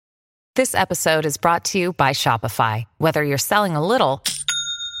This episode is brought to you by Shopify. Whether you're selling a little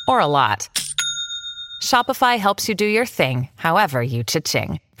or a lot, Shopify helps you do your thing, however you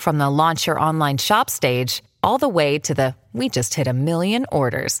cha-ching. From the launch your online shop stage, all the way to the we just hit 1 million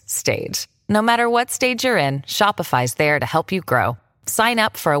orders stage. No matter what stage you're in, Shopify's there to help you grow. Sign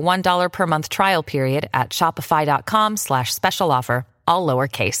up for a $1 per month trial period at shopify.com/special offer, all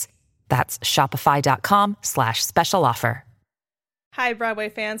lowercase. That's shopify.com/special offer. Hi, Broadway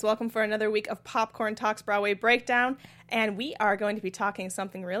fans. Welcome for another week of Popcorn Talks Broadway Breakdown. And we are going to be talking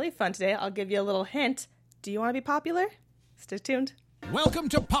something really fun today. I'll give you a little hint. Do you want to be popular? Stay tuned. Welcome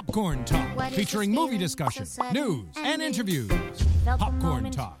to Popcorn Talk, featuring movie discussion, news, and interviews.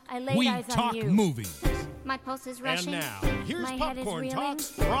 Popcorn Talk. We talk movies. My pulse is rushing. And now, here's My head is Popcorn reeling.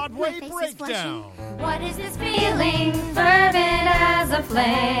 Talk's Broadway My face is Breakdown. flushing. What is this feeling? Fervent as a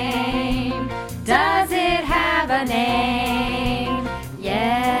flame. Does it have a name?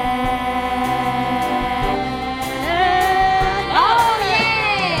 Yeah. Oh,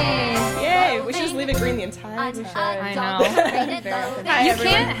 yay! Yay! We should just leave it green the entire show. I know. Hi, You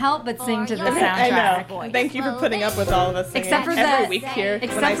everyone. can't help but sing to the I soundtrack. know. Thank you for putting up with all of us singing Except for every the- week here when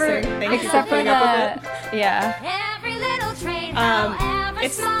I Except for, sing. Thank you for except for putting up with it. yeah. Every little train,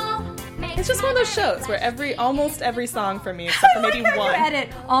 it's- It's just one of those shows where almost every song for me, except for maybe You one. edit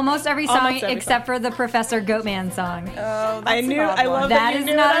almost every song Almost every except for the Professor Goatman song. I love That that you is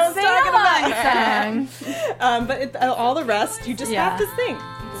knew not what I a was talking about. sing-along song. But all the rest, you just have to sing.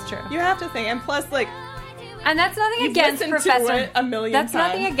 It's true. You have to sing. And plus, like, And that's nothing You've against listened to Professor. it a million That's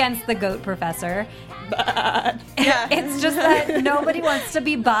nothing times. against the Goat Professor. yeah. It's just that nobody wants to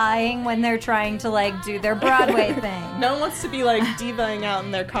be buying when they're trying to like do their Broadway thing. No one wants to be like divaing out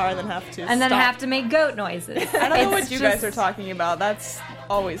in their car and then have to And then stop. have to make goat noises. I don't know It's what you guys just- are talking about. That's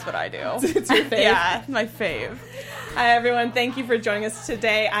always what I do. It's your fave. Yeah, my fave. Hi everyone, thank you for joining us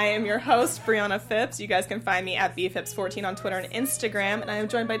today. I am your host, Brianna Phipps. You guys can find me at bphipps14 on Twitter and Instagram, and I am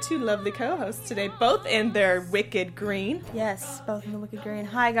joined by two lovely co-hosts today, both in their wicked green. Yes, both in the Wicked Green.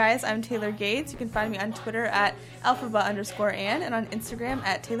 Hi guys, I'm Taylor Gates. You can find me on Twitter at alphaba_Ann and on Instagram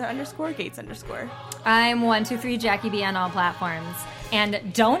at Taylor_Gates_. I'm 123 Jackie B on all platforms.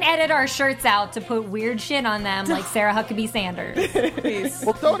 And don't edit our shirts out to put weird shit on them like Sarah Huckabee Sanders. Please.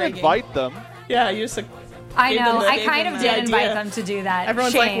 Well, don't begging. invite them. Yeah, you just I Gave know. them the- I gave kind them of the did invite idea. them to do that.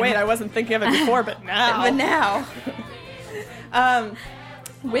 everyone's Shame. like, wait, I wasn't thinking of it before, but now. But now.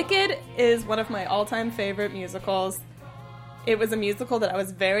 Wicked is one of my all-time favorite musicals. It was a musical that I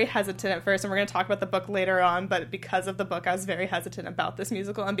was very hesitant at first, and we're going to talk about the book later on, but because of the book, I was very hesitant about this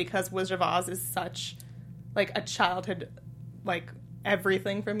musical, and because Wizard of Oz is such, like, a childhood, like,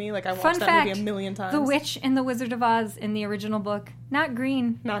 everything for me. Like, I watched Fun that fact, movie a million times. The Witch in the Wizard of Oz in the original book, not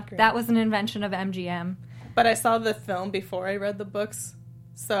green. Not green. That was an invention of MGM. But I saw the film before I read the books,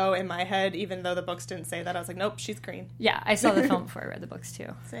 so in my head, even though the books didn't say that, I was like, nope, she's green. Yeah, I saw the film before I read the books too.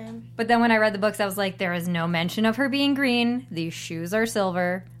 Same. But then when I read the books, I was like, there is no mention of her being green. These shoes are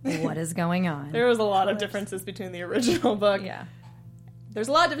silver. What is going on? There was a lot of differences between the original book. Yeah. There's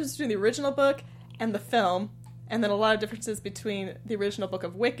a lot of differences between the original book and the film, and then a lot of differences between the original book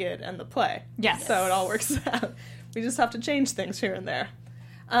of Wicked and the play. Yes. So it all works out. We just have to change things here and there.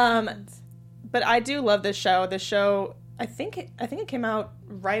 But I do love this show. This show, I think it came out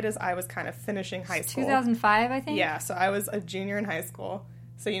right as I was kind of finishing high school. 2005, I think? Yeah, so I was a junior in high school.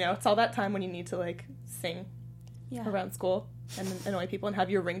 So, it's all that time when you need to, like, sing around school and annoy people and have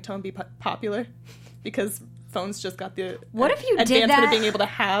your ringtone be popular because phones just got the What if you did advancement that? of being able to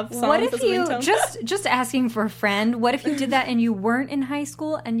have songs What if as a you, ringtone. just asking for a friend, what if you did that and you weren't in high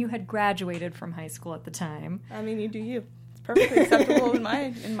school and you had graduated from high school at the time? I mean, you do you. It's perfectly acceptable in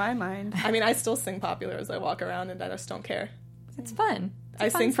my mind. I mean, I still sing popular as I walk around, and I just don't care. It's fun. It's a I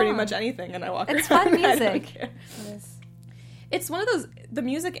fun sing pretty song. much anything, and I walk It's around. fun and I don't music. care. It's one of those, the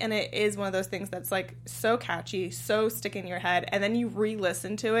music in it is one of those things that's like so catchy, so stick in your head, and then you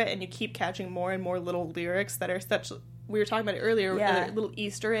re-listen to it and you keep catching more and more little lyrics that are such, we were talking about it earlier, Yeah. little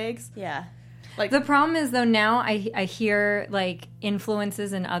Easter eggs. Yeah. Like, The problem is, though, now I hear, like,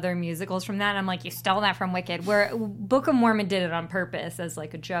 influences in other musicals from that, and I'm like, you stole that from Wicked, where Book of Mormon did it on purpose as,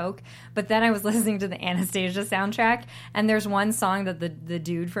 like, a joke, but then I was listening to the Anastasia soundtrack, and there's one song that the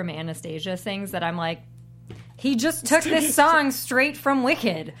dude from Anastasia sings that I'm like, he just took this song straight from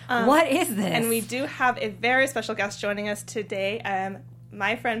Wicked. What is this? and we do have a very special guest joining us today,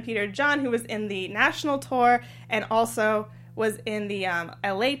 my friend Peter John, who was in the national tour and also was in the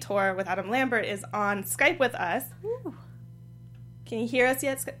LA tour with Adam Lambert, is on Skype with us. Ooh. Can you hear us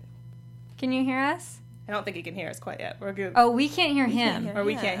yet? Can you hear us? I don't think he can hear us quite yet. We're good. Oh, we can't hear him. hear Or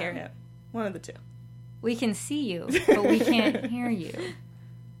we yeah. can't hear him. One of the two. We can see you, but we can't hear you.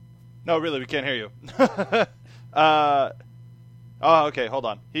 No, really, we can't hear you. Okay, hold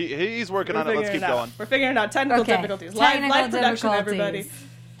on. He's working on it. Let's keep going. We're figuring it out. Technical difficulties. Live production, everybody.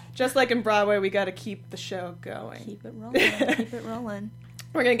 Just like in Broadway, we got to keep the show going. Keep it rolling. Keep it rolling.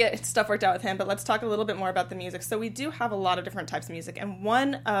 We're going to get stuff worked out with him, but let's talk a little bit more about the music. So we do have a lot of different types of music, and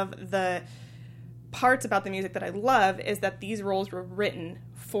one of the parts about the music that I love is that these roles were written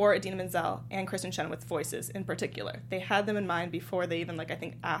for Idina Menzel and Kristen Chenoweth's voices in particular. They had them in mind before they even, I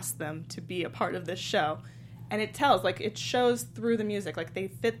think, asked them to be a part of this show. And it tells, it shows through the music. They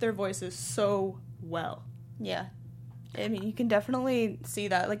fit their voices so well. Yeah. I mean, you can definitely see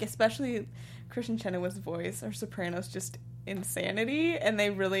that. Especially Kristen Chenoweth's voice, or soprano's just insanity, and they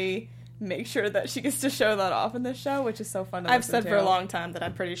really make sure that she gets to show that off in this show, which is so fun to I've said for a long time that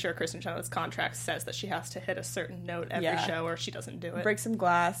I'm pretty sure Kristen Chenoweth's contract says that she has to hit a certain note every show or she doesn't do it. Break some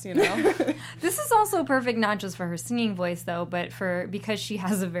glass, This is also perfect not just for her singing voice, though, but because she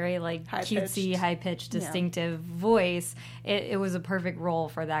has a very, cutesy, high-pitched, distinctive voice, it was a perfect role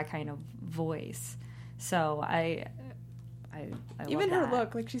for that kind of voice. So I even love her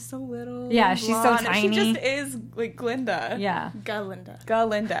that. look, she's so little. Yeah, she's so tiny. She just is Glinda. Yeah.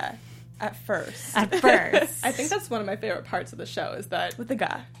 Galinda. At first. I think that's one of my favorite parts of the show is that with a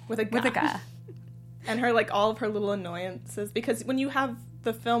guy. And her all of her little annoyances, because when you have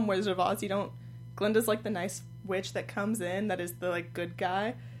the film Wizard of Oz, Glinda's the nice witch that comes in that is the good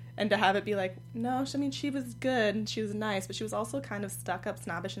guy, and to have it be no, she was good and she was nice, but she was also kind of stuck up,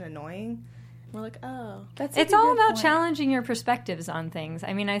 snobbish, and annoying. We're oh. It's all about challenging your perspectives on things.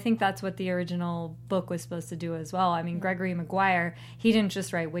 I mean, I think that's what the original book was supposed to do as well. I mean, Gregory Maguire, he didn't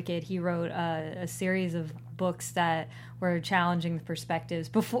just write Wicked. He wrote a series of books that were challenging the perspectives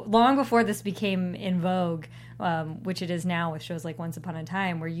long before this became in vogue, which it is now with shows like Once Upon a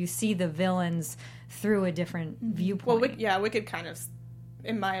Time, where you see the villains through a different viewpoint. Well, Wicked kind of,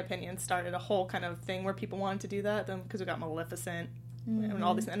 in my opinion, started a whole kind of thing where people wanted to do that, because we got Maleficent. And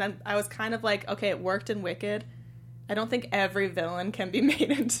all these, and I was kind of okay, it worked in Wicked. I don't think every villain can be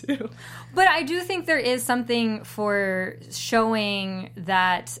made into. But I do think there is something for showing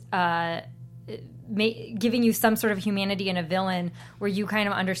that, giving you some sort of humanity in a villain where you kind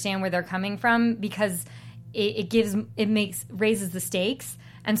of understand where they're coming from, because it raises the stakes.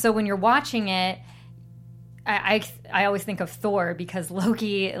 And so when you're watching it, I always think of Thor, because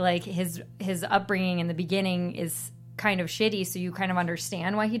Loki, his upbringing in the beginning is kind of shitty, so you kind of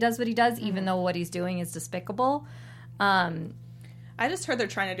understand why he does what he does, even though what he's doing is despicable. I just heard they're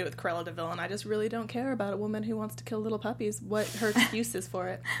trying to do it with Cruella de Vil, and I just really don't care about a woman who wants to kill little puppies. What her excuse is for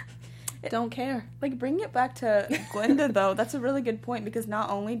it. Don't care. Bring it back to Glinda, though. That's a really good point, because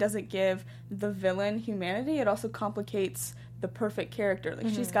not only does it give the villain humanity, it also complicates the perfect character.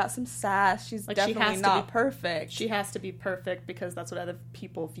 She's got some sass. She's definitely not perfect. She has to be perfect because that's what other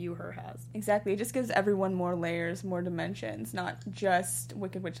people view her as. Exactly. It just gives everyone more layers, more dimensions, not just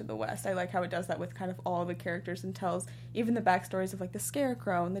Wicked Witch of the West. I like how it does that with kind of all the characters and tells even the backstories of the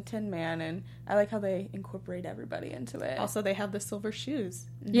Scarecrow and the Tin Man, and I like how they incorporate everybody into it. Also, they have the silver shoes.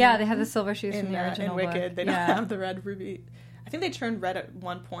 Yeah, they have the silver shoes from the original in Wicked. book. They don't have the red ruby. I think they turned red at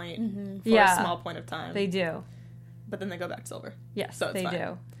one point for a small point of time. They do. But then they go back to silver. Yes, so they fine.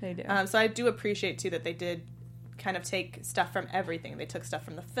 do. They do. So I do appreciate, too, that they did kind of take stuff from everything. They took stuff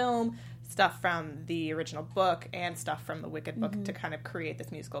from the film, stuff from the original book, and stuff from the Wicked book to kind of create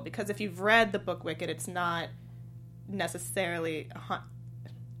this musical. Because if you've read the book Wicked, it's not necessarily... Not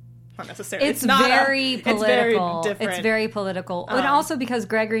necessarily. It's very political. It's very different. It's very political. And also because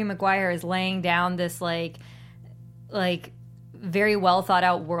Gregory Maguire is laying down this, very well thought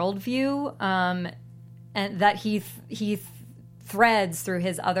out worldview, and that he threads through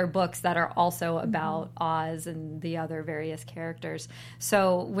his other books that are also about Oz and the other various characters.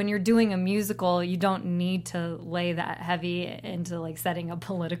 So when you're doing a musical, you don't need to lay that heavy into setting a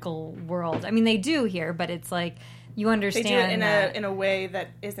political world. I mean, they do here, but it's you understand. They do it in a way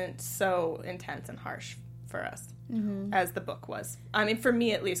that isn't so intense and harsh for us as the book was. I mean, for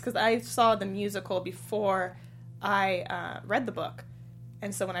me at least, because I saw the musical before I read the book.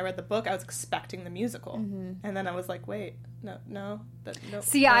 And so when I read the book, I was expecting the musical. And then I was wait, no.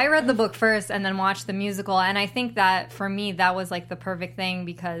 See, I read the book first and then watched the musical. And I think that, for me, that was, the perfect thing,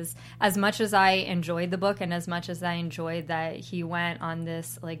 because as much as I enjoyed the book and as much as I enjoyed that he went on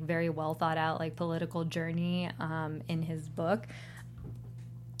this, very well-thought-out, political journey in his book,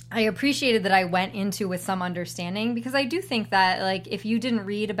 I appreciated that I went into with some understanding, because I do think that, if you didn't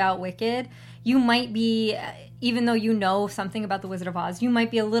read about Wicked, you might be, even though you know something about The Wizard of Oz, you might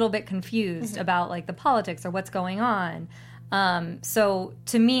be a little bit confused about, the politics or what's going on. So,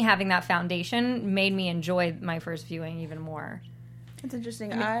 to me, having that foundation made me enjoy my first viewing even more. It's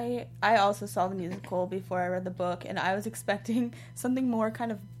interesting. I also saw the musical before I read the book, and I was expecting something more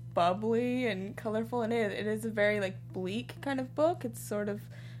kind of bubbly and colorful, and it is a very, like, bleak kind of book. It's sort of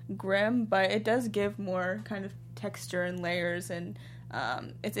grim, but it does give more kind of texture and layers, and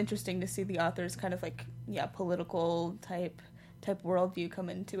it's interesting to see the author's kind of, like, political type worldview come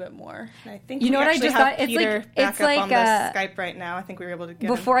into it more. I think you know what I just thought. It's like on the Skype right now. I think we were able to get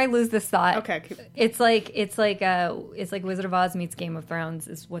before I lose this thought. Okay, it's like Wizard of Oz meets Game of Thrones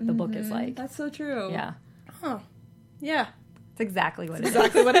is what the book is like. That's so true. Yeah. Oh, yeah. It's exactly what it is.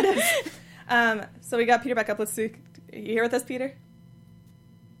 Exactly what it is. So we got Peter back up. Let's see. You here with us, Peter?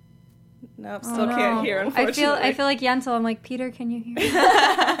 Nope, still can't hear. Unfortunately, I feel like Yentl. I'm like, Peter, can you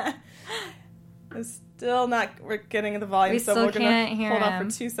hear? It's still not. We're getting the volume, so we're gonna hold on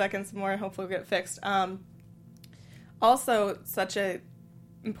for 2 seconds more, and hopefully we'll get it fixed. Also, such a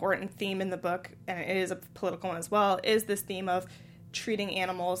important theme in the book, and it is a political one as well, is this theme of treating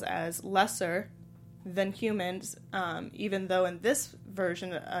animals as lesser than humans, even though in this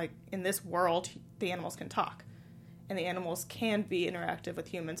version, in this world, the animals can talk. And the animals can be interactive with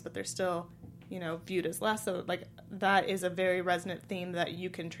humans, but they're still, viewed as less. So, like, that is a very resonant theme that you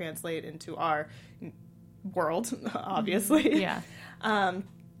can translate into our world, obviously. Yeah.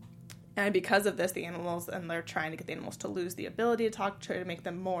 And because of this, the animals, and they're trying to get the animals to lose the ability to talk, try to make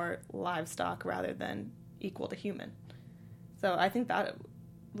them more livestock rather than equal to human. So I think that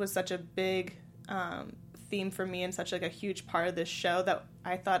was such a big theme for me, and such like a huge part of this show, that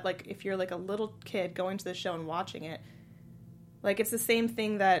I thought, like, if you're like a little kid going to the show and watching it, like, it's the same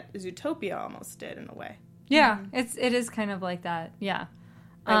thing that Zootopia almost did in a way. Yeah, it is kind of like that. Yeah,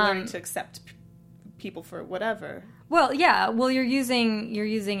 learning to accept people for whatever. Well, yeah. Well, you're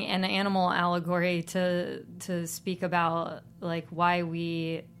using an animal allegory to speak about, like, why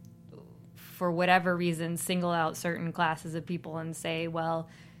we, for whatever reason, single out certain classes of people and say, well,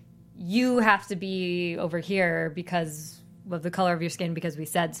 you have to be over here because of the color of your skin because we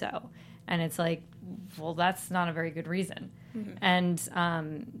said so. And it's like, well, that's not a very good reason. Mm-hmm.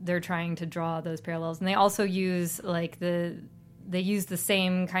 And they're trying to draw those parallels. And they also use, like, they use the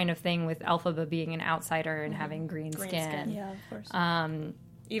same kind of thing with Elphaba being an outsider and having green skin. Yeah, of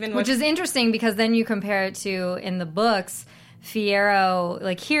course. Which is interesting because then you compare it to, in the books, Fiyero,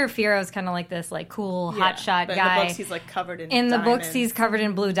 like, here Fiero's kind of like this, like, cool hotshot guy. In the books he's like covered in diamonds. The books he's covered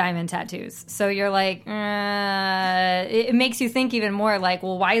in blue diamond tattoos. So you're like, it makes you think even more, like,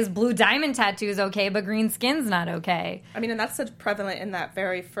 well, why is blue diamond tattoos okay but green skin's not okay? I mean, and that's such prevalent in that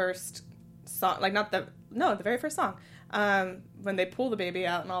very first song, like, the very first song, when they pull the baby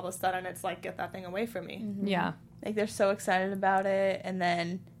out and all of a sudden it's like, get that thing away from me. Mm-hmm. Yeah. Like, they're so excited about it, and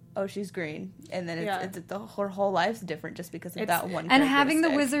then, oh, she's green. And then her whole life's different just because of that one. And having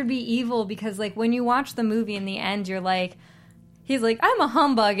the wizard be evil, because, like, when you watch the movie in the end, you're like, he's like, I'm a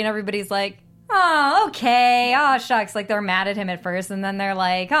humbug, and everybody's like, oh, okay, oh, shucks. Like, they're mad at him at first, and then they're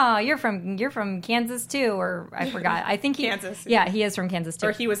like, oh, you're from Kansas too, or I forgot. I think Kansas. Yeah, he is from Kansas too.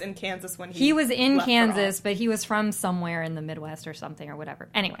 Or he was in Kansas when he was in Kansas, but he was from somewhere in the Midwest or something or whatever.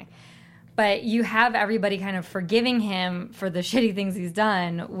 Anyway. But you have everybody kind of forgiving him for the shitty things he's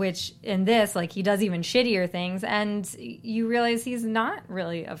done, which in this, like, he does even shittier things, and you realize he's not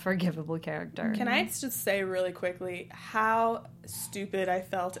really a forgivable character. Can I just say really quickly how stupid I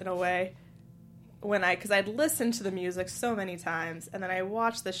felt in a way because I'd listened to the music so many times, and then I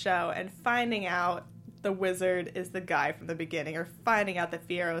watched the show, and finding out the wizard is the guy from the beginning, or finding out that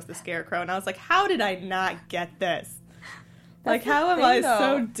Fiyero is the scarecrow, and I was like, how did I not get this? Like, how am I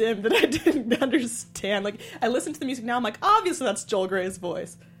so dim that I didn't understand? Like, I listen to the music now, I'm like, obviously that's Joel Grey's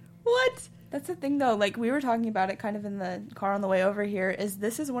voice. What? That's the thing, though. Like, we were talking about it kind of in the car on the way over here, is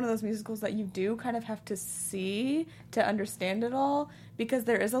this is one of those musicals that you do kind of have to see to understand it all, because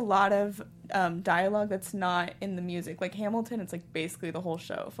there is a lot of dialogue that's not in the music. Like, Hamilton, it's, like, basically the whole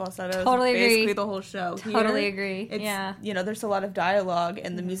show. Falsetto totally is basically agree. the whole show. Totally Here, agree. Yeah. There's a lot of dialogue,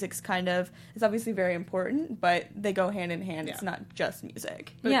 and the music's kind of, it's obviously very important, but they go hand in hand. Yeah. It's not just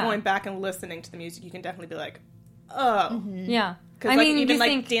music. But going back and listening to the music, you can definitely be like, oh. Mm-hmm. Yeah. Because, like, even,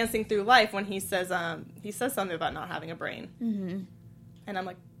 like, Dancing Through Life, when he says something about not having a brain. Mm-hmm. And I'm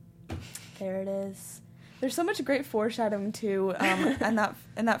like, there it is. There's so much great foreshadowing, too, in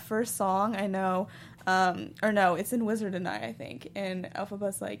that first song, I know. Or no, it's in Wizard and I think. And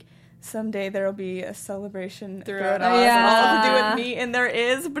Elphaba's like, someday there'll be a celebration throughout Oz, and all to do with me. And there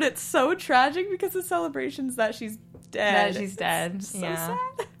is, but it's so tragic because the celebration's that she's dead. It's so sad.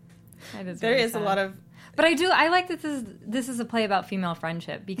 There is sad. A lot of... But I like that this is a play about female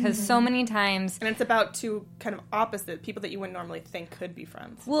friendship, because so many times... And it's about two kind of opposite people that you wouldn't normally think could be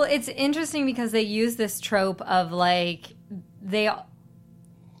friends. Well, it's interesting because they use this trope of, like, they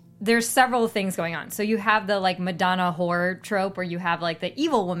there's several things going on. So you have the like Madonna whore trope where you have like the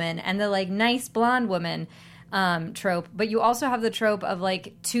evil woman and the like nice blonde woman trope, but you also have the trope of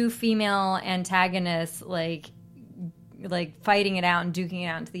like two female antagonists like fighting it out and duking it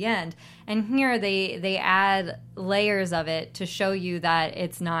out to the end. And here they add layers of it to show you that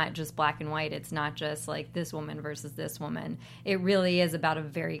it's not just black and white. It's not just like this woman versus this woman. It really is about a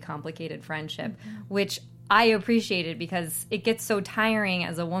very complicated friendship, which I appreciated because it gets so tiring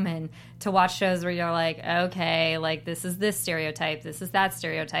as a woman to watch shows where you're like, okay, like this is this stereotype, this is that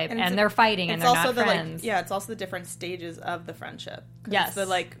stereotype, and they're fighting and they're not friends. It's also the different stages of the friendship. Yes. The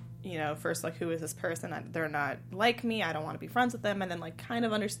like, you know, first like, who is this person? They're not like me. I don't want to be friends with them. And then like kind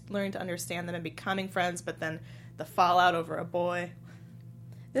of learning to understand them and becoming friends, but then the fallout over a boy.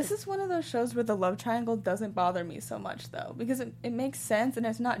 This is one of those shows where the love triangle doesn't bother me so much, though, because it makes sense and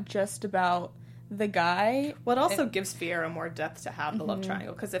it's not just about the guy. Well, it also gives Fiero more depth to have the love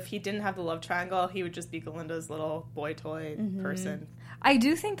triangle, because if he didn't have the love triangle, he would just be Galinda's little boy toy person. I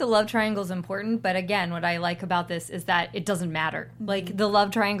do think the love triangle is important, but again, what I like about this is that it doesn't matter. Like, the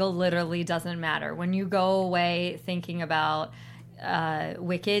love triangle literally doesn't matter. When you go away thinking about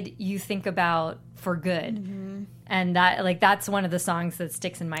Wicked, you think about For Good. And that, like, that's one of the songs that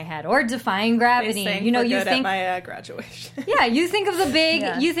sticks in my head. Or Defying Gravity. They sang you know, For you Good think at my graduation. Yeah, you think of the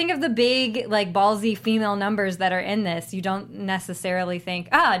big, you think of the big, like, ballsy female numbers that are in this. You don't necessarily think,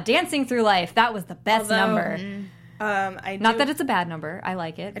 Dancing Through Life, that was the best number. Not that it's a bad number. I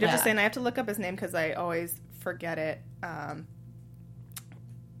like it. I do have to say, and I have to look up his name because I always forget it.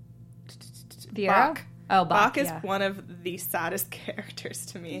 Fiero? Bach. Oh, Bach is one of the saddest characters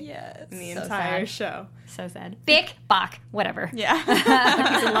to me in the entire show. So sad. Vic, Bach, whatever. Yeah.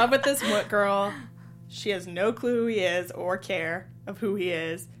 He's in love with this girl. She has no clue who he is or care of who he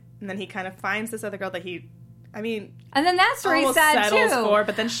is. And then he kind of finds this other girl that and then that story's sad settles too. for,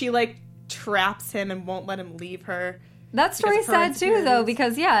 but then she like traps him and won't let him leave her. That story's sad too, though,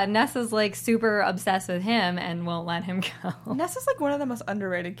 because Nessa's like super obsessed with him and won't let him go. Nessa's like one of the most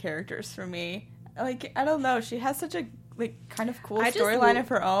underrated characters for me. Like, I don't know, she has such a like kind of cool storyline of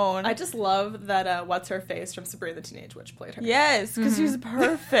her own. I just love that what's her face from Sabrina the Teenage Witch played her. Yes, because she's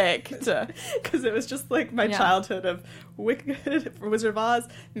perfect. Because it was just like my childhood of Wicked, Wizard of Oz,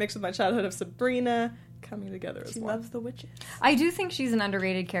 mixed with my childhood of Sabrina, coming together as one. She loves the witches. I do think she's an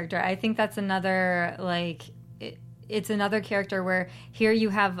underrated character. I think that's another like. It's another character where here you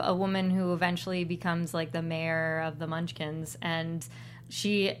have a woman who eventually becomes like the mayor of the Munchkins, and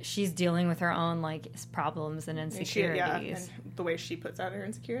she's dealing with her own like problems and insecurities. And the way she puts out her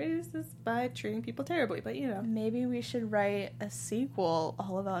insecurities is by treating people terribly. But maybe we should write a sequel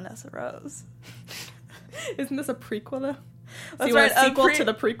all about Nessa Rose. Isn't this a prequel though? Let's write a sequel to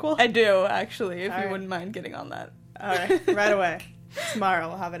the prequel. I do actually. If you wouldn't mind getting on that. All right, right away. Tomorrow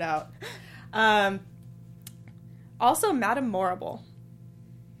we'll have it out. Also, Madame Morrible.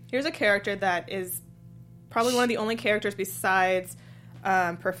 Here's a character that is probably one of the only characters besides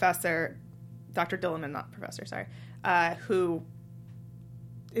Professor, Dr. Dilliman, not Professor, sorry, who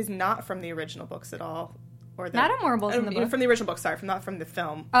is not from the original books at all. Or Madame Morrible's in the book. From the original books, sorry, not from the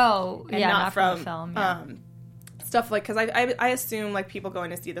film. Oh, and not from the film. Yeah. Stuff like, because I assume like people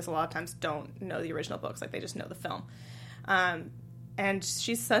going to see this a lot of times don't know the original books, like they just know the film. And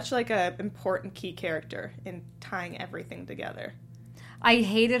she's such like a important key character in tying everything together. I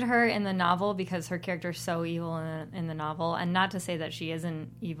hated her in the novel because her character's so evil in the novel, and not to say that she isn't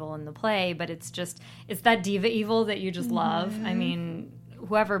evil in the play, but it's that diva evil that you just love. I mean,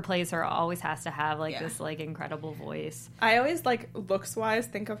 whoever plays her always has to have like this like incredible voice. I always like looks wise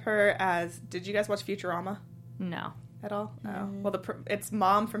think of her as. Did you guys watch Futurama? No, at all. Oh, well, it's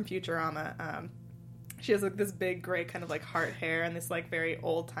Mom from Futurama. She has like this big gray kind of like heart hair and this like very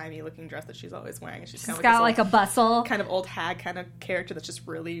old timey looking dress that she's always wearing. And she's kind of got like a bustle, kind of old hag kind of character that's just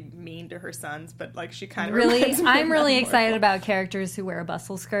really mean to her sons, but like she kind of really. I'm really excited about characters who wear a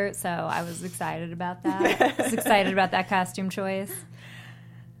bustle skirt, so I was excited about that. I was excited about that costume choice.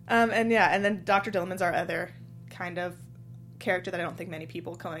 And then Dr. Dilliman's our other kind of character that I don't think many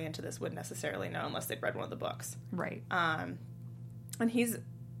people going into this would necessarily know unless they've read one of the books. Right. And he's.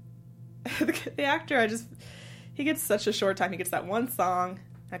 The actor, he gets such a short time. He gets that one song,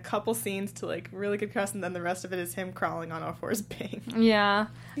 a couple scenes to like really good cast, and then the rest of it is him crawling on all fours baying. Yeah,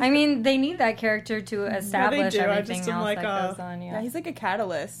 I mean they need that character to establish everything else like, that goes on. Yeah, he's like a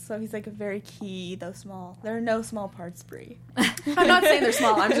catalyst, so he's like a very key, though small. There are no small parts, Brie. I'm not saying they're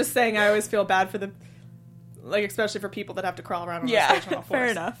small. I'm just saying I always feel bad for the, like especially for people that have to crawl around on the stage on all fours. Fair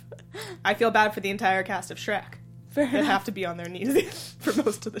enough. I feel bad for the entire cast of Shrek. They have to be on their knees for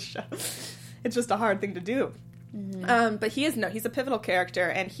most of the show. It's just a hard thing to do. But he's a pivotal character,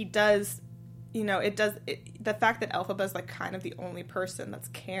 and he does, the fact that Elphaba is like kind of the only person that's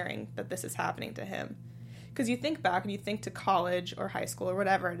caring that this is happening to him. Because you think back and you think to college or high school or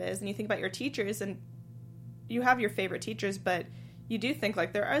whatever it is, and you think about your teachers, and you have your favorite teachers, but you do think,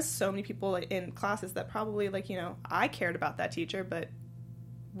 like, there are so many people in classes that probably, like, I cared about that teacher, but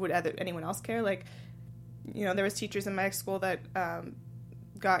would anyone else care? Like, there was teachers in my school that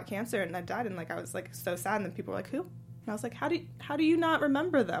got cancer and that died, and, like, I was, like, so sad, and then people were like, who? And I was like, how do you not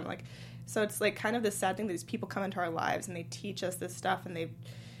remember them? Like, so it's, like, kind of this sad thing that these people come into our lives, and they teach us this stuff, and they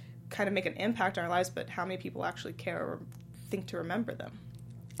kind of make an impact on our lives, but how many people actually care or think to remember them?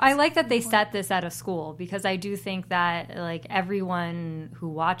 I like that they set this at a school, because I do think that, like, everyone who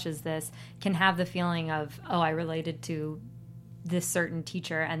watches this can have the feeling of, oh, I related to this certain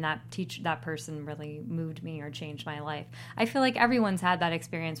teacher, and that person really moved me or changed my life. I feel like everyone's had that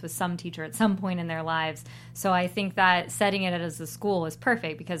experience with some teacher at some point in their lives. So I think that setting it as a school is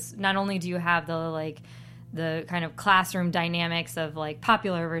perfect, because not only do you have the kind of classroom dynamics of, like,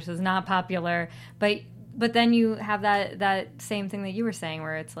 popular versus not popular, but then you have that same thing that you were saying,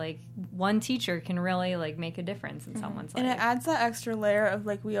 where it's like one teacher can really, like, make a difference in someone's life. And it adds that extra layer of,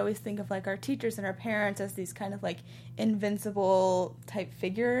 like, we always think of, like, our teachers and our parents as these kind of, like, invincible type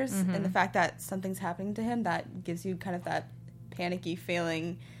figures, and the fact that something's happening to him, that gives you kind of that panicky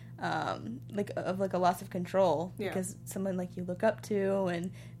feeling, like a loss of control, because someone, like, you look up to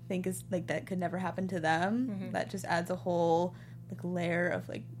and think is, like, that could never happen to them. That just adds a whole, like, layer of,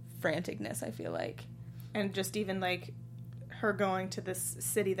 like, franticness, I feel like. And just even, like, her going to this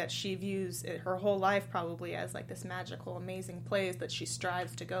city that she views her whole life probably as, like, this magical, amazing place that she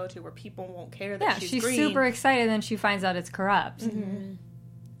strives to go to, where people won't care that she's green. Super excited, and she finds out it's corrupt. And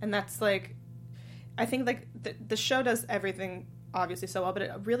that's, like, I think, like, the show does everything, obviously, so well, but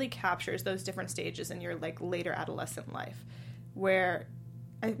it really captures those different stages in your, like, later adolescent life, where,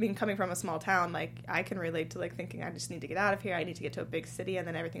 I mean, coming from a small town, like, I can relate to, like, thinking I just need to get out of here, I need to get to a big city, and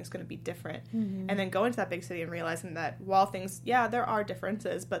then everything's going to be different. And then going to that big city and realizing that while things, there are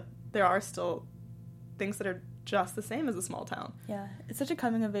differences, but there are still things that are just the same as a small town. Yeah, it's such a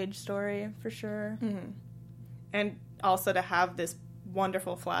coming-of-age story, for sure. And also to have this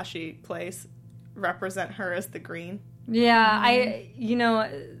wonderful, flashy place represent her as the green. Yeah,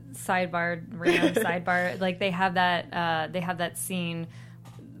 random sidebar, like, they have that scene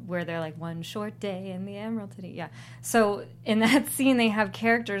where they're like, one short day in the Emerald City. Yeah. So in that scene, they have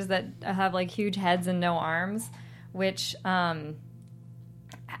characters that have, like, huge heads and no arms, which I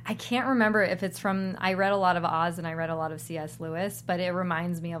can't remember if it's from, I read a lot of Oz and I read a lot of C.S. Lewis, but it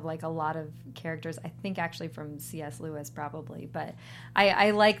reminds me of, like, a lot of characters, I think actually from C.S. Lewis probably. But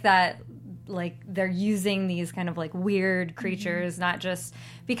I like that, like, they're using these kind of, like, weird creatures, not just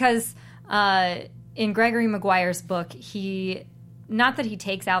because in Gregory Maguire's book, not that he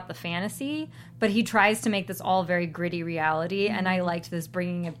takes out the fantasy, but he tries to make this all very gritty reality, and I liked this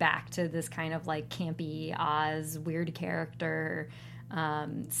bringing it back to this kind of, like, campy Oz, weird character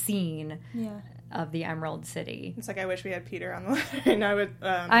scene of the Emerald City. It's like, I wish we had Peter on the line. I would.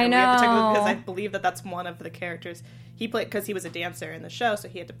 I know, because I believe that's one of the characters he played, because he was a dancer in the show, so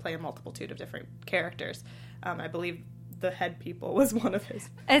he had to play a multitude of different characters. I believe the head people was one of his.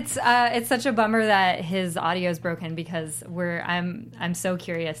 It's such a bummer that his audio is broken, because I'm so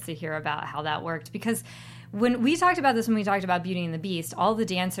curious to hear about how that worked, because when we talked about Beauty and the Beast, all the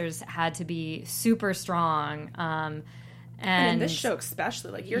dancers had to be super strong. And in this show especially,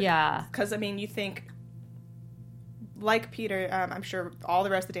 like, because, I mean, you think, like Peter, I'm sure all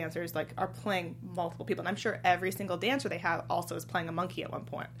the rest of the dancers, like, are playing multiple people, and I'm sure every single dancer they have also is playing a monkey at one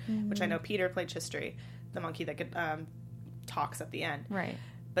point, which I know Peter played Chistry, the monkey that could talks at the end. Right.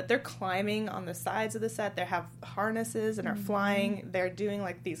 But they're climbing on the sides of the set. They have harnesses and are flying. They're doing,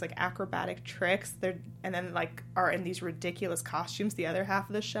 like, these, like, acrobatic tricks. And then, like, are in these ridiculous costumes the other half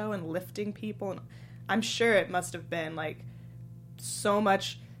of the show and lifting people. And I'm sure it must have been, like, so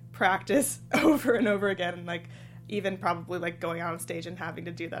much practice over and over again, and, like, even probably, like, going out on stage and having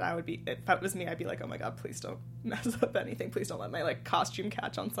to do that. If that was me, I'd be like, oh my god, please don't mess up anything. Please don't let my, like, costume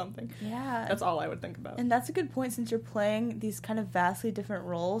catch on something. Yeah. That's all I would think about. And that's a good point, since you're playing these kind of vastly different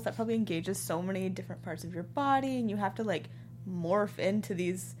roles, that probably engages so many different parts of your body, and you have to, like, morph into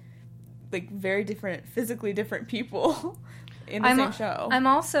these, like, very different, physically different people in the same show. I'm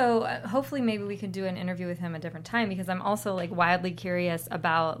also, hopefully maybe we could do an interview with him a different time, because I'm also, like, wildly curious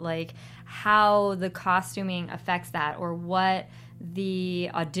about, like, how the costuming affects that, or what the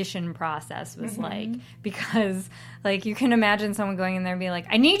audition process was like, because, like, you can imagine someone going in there and being like,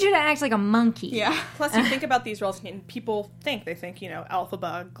 I need you to act like a monkey. Yeah. Plus, you think about these roles, and people think,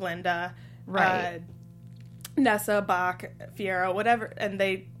 Elphaba, Glinda, right. Nessa, Bach, Fierro, whatever,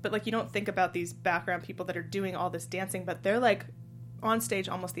 but like you don't think about these background people that are doing all this dancing, but they're like on stage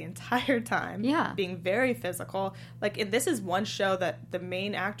almost the entire time, being very physical. Like, this is one show that the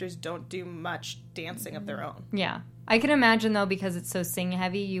main actors don't do much dancing of their own. Yeah. I can imagine, though, because it's so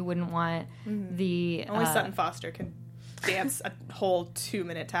sing-heavy, you wouldn't want the... Only Sutton Foster can dance a whole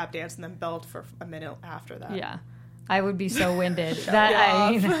 2-minute tap dance and then belt for a minute after that. Yeah. I would be so winded.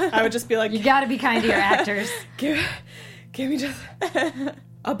 I would just be like... You gotta be kind to your actors. Give me just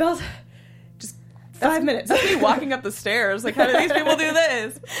a belt... 5 minutes. That's me walking up the stairs. Like, how do these people do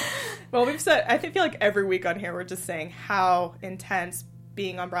this? Well, we've said, I feel like every week on here we're just saying how intense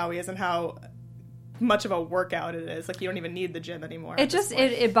being on Broadway is and how much of a workout it is. Like, you don't even need the gym anymore.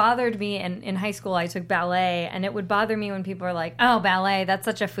 It bothered me. In high school, I took ballet, and it would bother me when people are like, oh, ballet, that's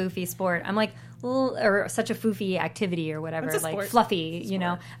such a foofy sport. I'm like, or such a foofy activity or whatever, like sport. Fluffy, you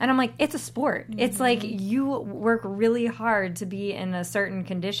know? And I'm like, it's a sport. Mm-hmm. It's like you work really hard to be in a certain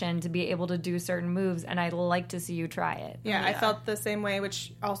condition to be able to do certain moves, and I'd like to see you try it. Yeah, I felt the same way,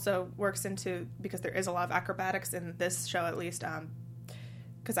 which also works into, because there is a lot of acrobatics in this show at least,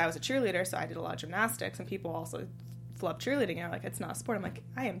 because I was a cheerleader, so I did a lot of gymnastics, and people also flub cheerleading, and are like, it's not a sport. I'm like,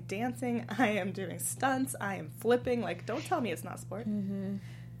 I am dancing, I am doing stunts, I am flipping. Like, don't tell me it's not a sport. Mm-hmm.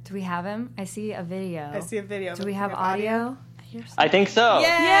 Do we have him? I see a video. I see a video. Do we have audio? I think so. Yay!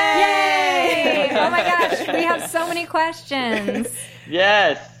 Yay! Oh my gosh, we have so many questions.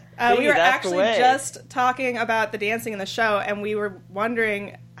 Yes. We were actually just talking about the dancing in the show, and we were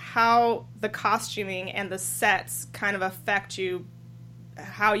wondering how the costuming and the sets kind of affect you,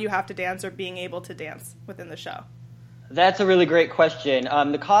 how you have to dance or being able to dance within the show. That's a really great question.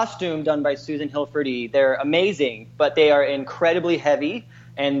 The costume done by Susan Hilferty, they're amazing, but they are incredibly heavy.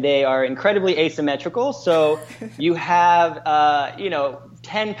 And they are incredibly asymmetrical. So you have,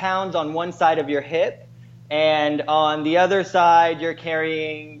 10 pounds on one side of your hip. And on the other side, you're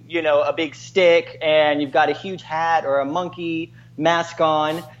carrying, a big stick. And you've got a huge hat or a monkey mask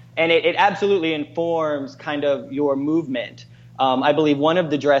on. And it absolutely informs kind of your movement. I believe one of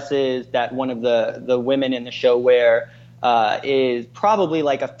the dresses that one of the women in the show wear is probably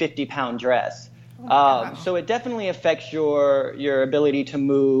like a 50-pound dress. So it definitely affects your ability to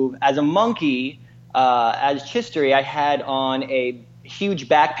move. As a monkey, as Chistery, I had on a huge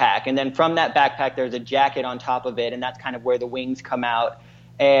backpack, and then from that backpack there's a jacket on top of it, and that's kind of where the wings come out.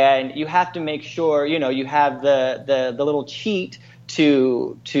 And you have to make sure, you have the little cheat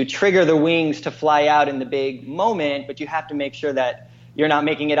to trigger the wings to fly out in the big moment, but you have to make sure that you're not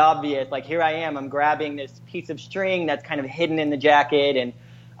making it obvious. Like, here I am, I'm grabbing this piece of string that's kind of hidden in the jacket, and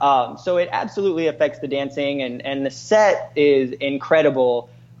so it absolutely affects the dancing, and the set is incredible.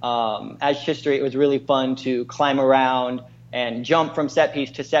 As Chistery, it was really fun to climb around and jump from set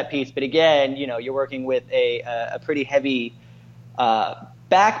piece to set piece. But again, you're working with a pretty heavy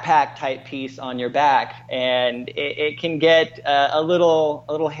backpack type piece on your back, and it can get a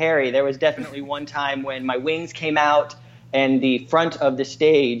little hairy. There was definitely one time when my wings came out, and the front of the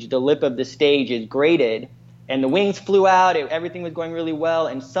stage, the lip of the stage is grated. And the wings flew out, everything was going really well,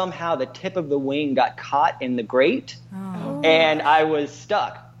 and somehow the tip of the wing got caught in the grate, and I was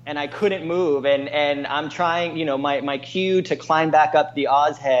stuck, and I couldn't move, and I'm trying, my cue to climb back up the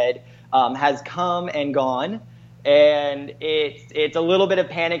Oz head has come and gone, and it's a little bit of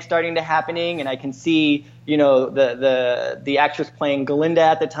panic starting to happening, and I can see, the actress playing Galinda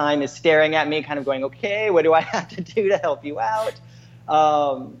at the time is staring at me, kind of going, okay, what do I have to do to help you out?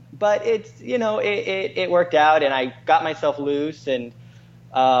 But it's, it worked out, and I got myself loose, and,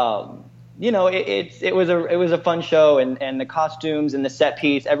 it was a fun show, and the costumes and the set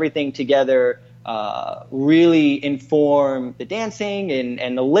piece, everything together, really inform the dancing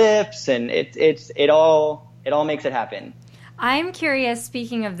and the lifts, and it all makes it happen. I'm curious,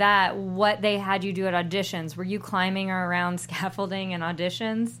 speaking of that, what they had you do at auditions. Were you climbing around scaffolding in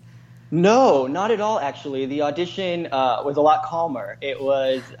auditions? No, not at all, actually. The audition was a lot calmer. It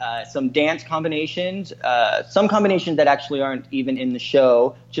was some dance combinations, some combinations that actually aren't even in the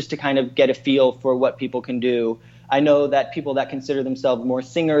show, just to kind of get a feel for what people can do. I know that people that consider themselves more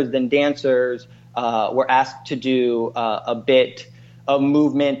singers than dancers were asked to do a bit of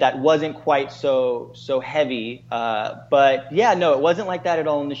movement that wasn't quite so heavy. But yeah, no, it wasn't like that at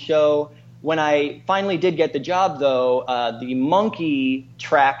all in the show. When I finally did get the job, though, the monkey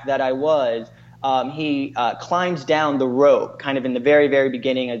track that I was, he climbs down the rope kind of in the very, very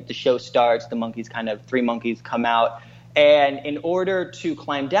beginning as the show starts. The monkeys three monkeys come out. And in order to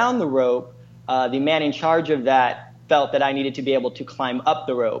climb down the rope, the man in charge of that felt that I needed to be able to climb up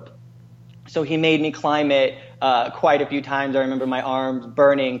the rope. So he made me climb it quite a few times. I remember my arms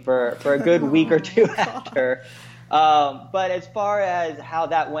burning for a good week or two after. But as far as how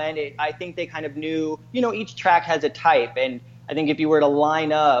that went, I think they kind of knew, each track has a type. And I think if you were to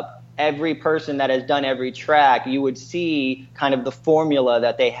line up every person that has done every track, you would see kind of the formula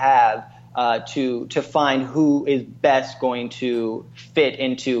that they have to find who is best going to fit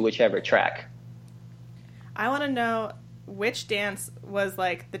into whichever track. I want to know which dance was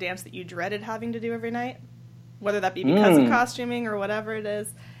like the dance that you dreaded having to do every night, whether that be because of costuming or whatever it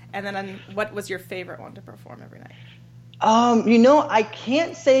is. And then what was your favorite one to perform every night? I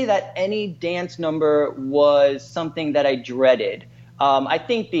can't say that any dance number was something that I dreaded. I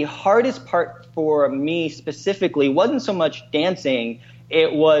think the hardest part for me specifically wasn't so much dancing.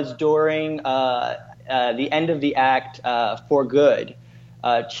 It was during the end of the act, For Good.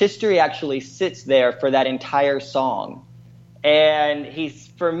 Chistery actually sits there for that entire song. And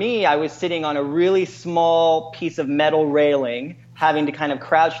for me, I was sitting on a really small piece of metal railing, having to kind of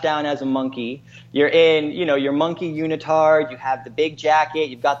crouch down as a monkey. You're in, your monkey unitard, you have the big jacket,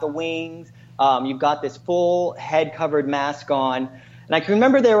 you've got the wings, you've got this full head-covered mask on. And I can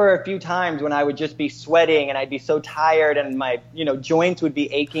remember there were a few times when I would just be sweating and I'd be so tired and my, joints would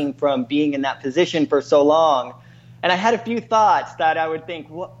be aching from being in that position for so long. And I had a few thoughts that I would think,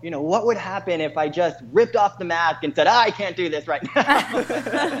 what would happen if I just ripped off the mask and said, I can't do this right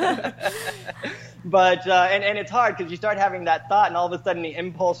now. But, and it's hard because you start having that thought and all of a sudden the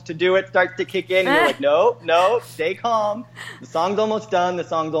impulse to do it starts to kick in and you're like, no, stay calm. The song's almost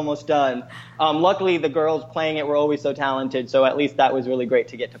done. Luckily, the girls playing it were always so talented, so at least that was really great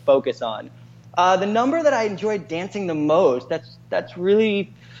to get to focus on. The number that I enjoyed dancing the most, that's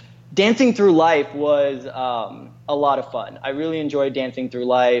really... Dancing Through Life was a lot of fun. I really enjoyed Dancing Through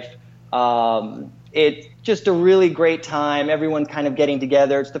Life. It's just a really great time. Everyone's kind of getting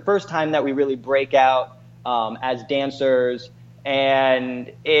together. It's the first time that we really break out as dancers,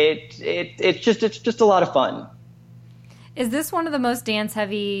 and it's just a lot of fun. Is this one of the most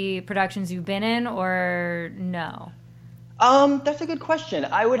dance-heavy productions you've been in, or no? That's a good question.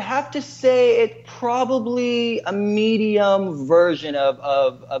 I would have to say it's probably a medium version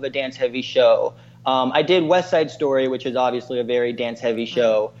of a dance-heavy show. I did West Side Story, which is obviously a very dance-heavy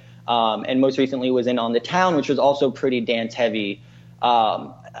show, and most recently was in On the Town, which was also pretty dance-heavy.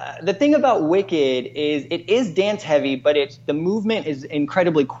 The thing about Wicked is it is dance-heavy, but the movement is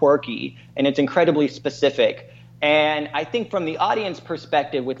incredibly quirky, and it's incredibly specific. And I think from the audience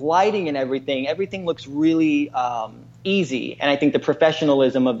perspective, with lighting and everything looks really easy. And I think the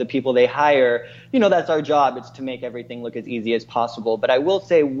professionalism of the people they hire, that's our job. It's to make everything look as easy as possible. But I will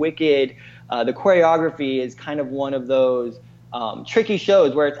say Wicked, the choreography is kind of one of those tricky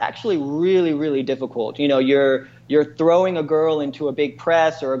shows where it's actually really, really difficult. You're throwing a girl into a big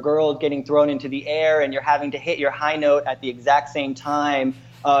press, or a girl is getting thrown into the air, and you're having to hit your high note at the exact same time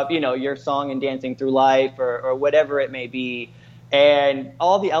of, your song in Dancing Through Life or whatever it may be. And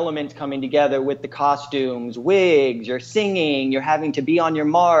all the elements coming together with the costumes, wigs, you're singing, you're having to be on your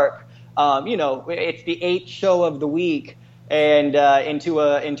mark. It's the 8th show of the week and into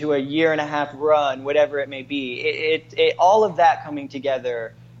a year and a half run, whatever it may be. All of that coming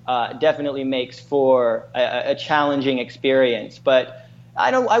together definitely makes for a challenging experience. But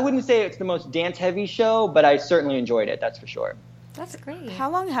I wouldn't say it's the most dance-heavy show, but I certainly enjoyed it, that's for sure. That's great.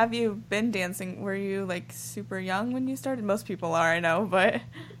 How long have you been dancing? Were you super young when you started? Most people are, I know, but...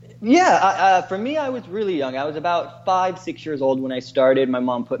 Yeah, for me, I was really young. I was about 5-6 years old when I started. My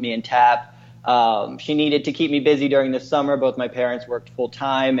mom put me in tap. She needed to keep me busy during the summer. Both my parents worked full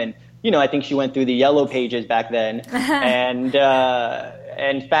time, and I think she went through the yellow pages back then and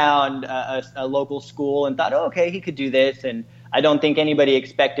found a local school and thought, okay, he could do this. And I don't think anybody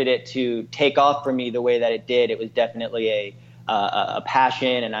expected it to take off for me the way that it did. It was definitely a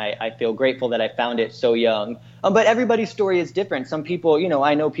passion, and I feel grateful that I found it so young. But everybody's story is different. Some people,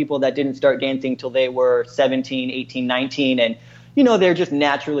 I know people that didn't start dancing till they were 17, 18, 19, and, they're just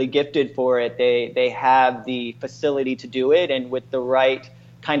naturally gifted for it. They have the facility to do it, and with the right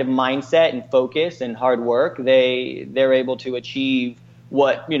kind of mindset and focus and hard work, they're able to achieve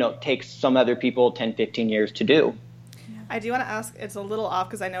what, takes some other people 10, 15 years to do. I do want to ask, it's a little off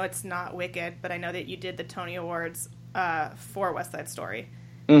because I know it's not Wicked, but I know that you did the Tony Awards for West Side Story.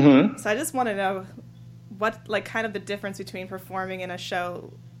 Mm-hmm. So I just want to know what, kind of the difference between performing in a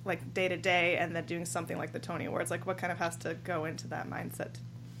show, day to day, and then doing something like the Tony Awards. What kind of has to go into that mindset?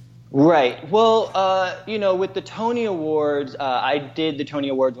 Right. Well, with the Tony Awards, I did the Tony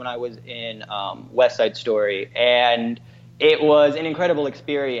Awards when I was in West Side Story, and it was an incredible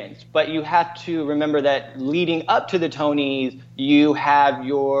experience. But you have to remember that leading up to the Tonys, you have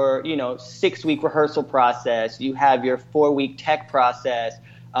your, 6-week rehearsal process. You have your 4-week tech process.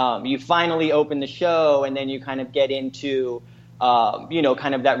 You finally open the show, and then you kind of get into,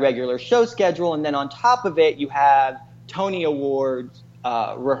 kind of that regular show schedule. And then on top of it, you have Tony Awards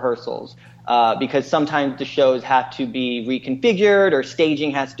rehearsals. Because sometimes the shows have to be reconfigured or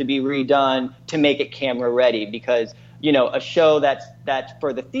staging has to be redone to make it camera ready, because a show that's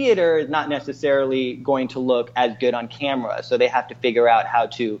for the theater is not necessarily going to look as good on camera. So they have to figure out how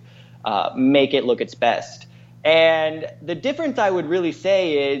to make it look its best. And the difference I would really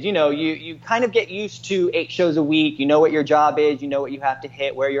say is, you kind of get used to 8 shows a week. You know what your job is. You know what you have to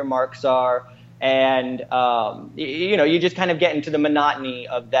hit, where your marks are. And, you just kind of get into the monotony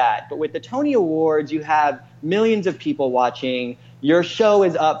of that. But with the Tony Awards, you have millions of people watching. Your show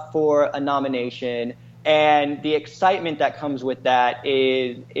is up for a nomination. And the excitement that comes with that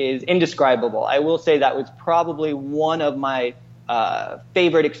is indescribable. I will say that was probably one of my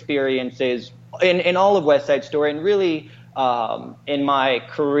favorite experiences in all of West Side Story, and really in my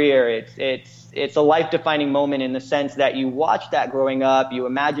career. It's a life-defining moment in the sense that you watch that growing up, you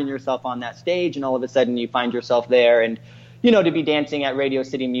imagine yourself on that stage, and all of a sudden you find yourself there. And to be dancing at Radio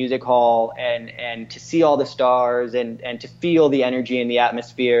City Music Hall and to see all the stars and to feel the energy and the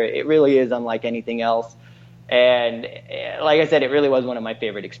atmosphere, it really is unlike anything else. And like I said, it really was one of my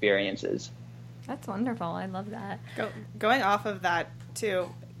favorite experiences. That's wonderful. I love that. Going off of that, too,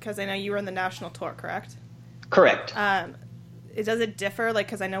 because I know you were on the national tour, correct? Correct. Does it differ?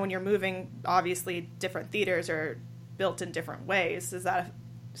 Because I know when you're moving, obviously different theaters are built in different ways. Is that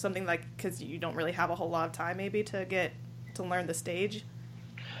something because you don't really have a whole lot of time maybe to learn the stage?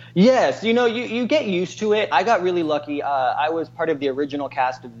 Yes, you get used to it. I got really lucky. I was part of the original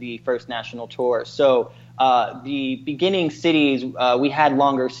cast of the first national tour. So the beginning cities, we had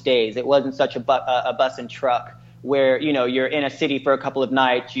longer stays. It wasn't such a bus and truck where, you're in a city for a couple of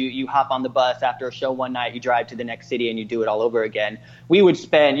nights. You hop on the bus after a show one night, you drive to the next city, and you do it all over again. We would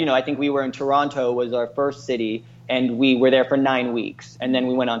spend, I think we were in Toronto was our first city, and we were there for 9 weeks. And then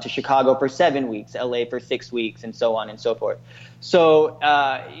we went on to Chicago for 7 weeks, LA for 6 weeks, and so on and so forth. So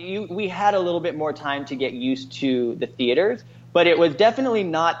we had a little bit more time to get used to the theaters, but it was definitely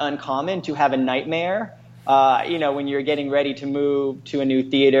not uncommon to have a nightmare, when you're getting ready to move to a new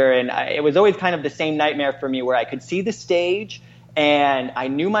theater. And it was always kind of the same nightmare for me, where I could see the stage and I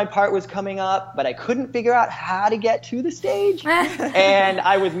knew my part was coming up, but I couldn't figure out how to get to the stage. And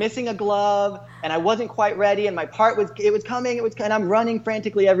I was missing a glove, and I wasn't quite ready, and my part was coming, and I'm running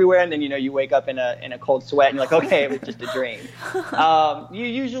frantically everywhere. And then, you wake up in a cold sweat, and you're like, okay, it was just a dream.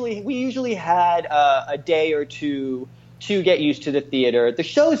 We usually had a day or two to get used to the theater. The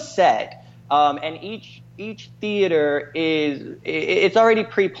show's set, and each theater it's already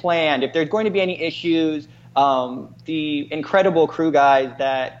pre-planned. If there's going to be any issues, the incredible crew guys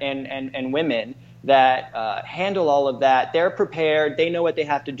and women that handle all of that, they're prepared. They know what they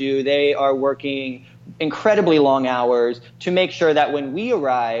have to do. They are working incredibly long hours to make sure that when we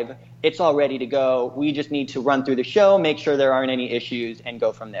arrive, it's all ready to go. We just need to run through the show, make sure there aren't any issues, and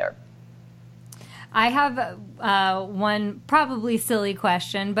go from there. I have one probably silly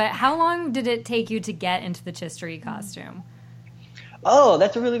question, but how long did it take you to get into the Chistery costume? Oh,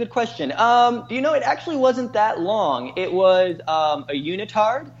 that's a really good question. It actually wasn't that long. It was a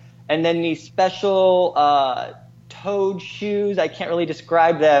unitard, and then these special toed shoes. I can't really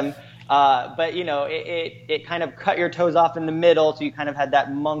describe them, but it kind of cut your toes off in the middle, so you kind of had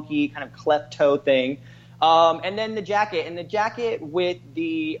that monkey kind of cleft toe thing. And then the jacket with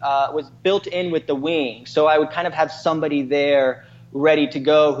the was built in with the wing, so I would kind of have somebody there ready to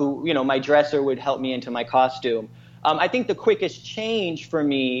go who, my dresser would help me into my costume. I think the quickest change for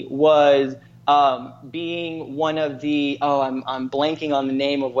me was being one of the I'm blanking on the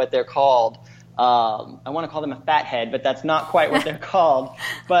name of what they're called. I want to call them a fathead, but that's not quite what they're called.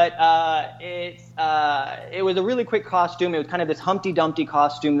 But it was a really quick costume. It was kind of this Humpty Dumpty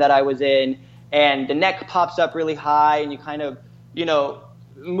costume that I was in. And the neck pops up really high, and you kind of,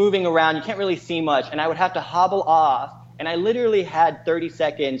 moving around, you can't really see much. And I would have to hobble off, and I literally had 30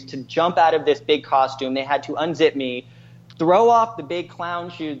 seconds to jump out of this big costume. They had to unzip me, throw off the big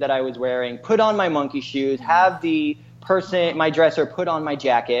clown shoes that I was wearing, put on my monkey shoes, have my dresser put on my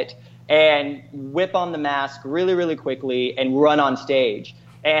jacket, and whip on the mask really, really quickly and run on stage.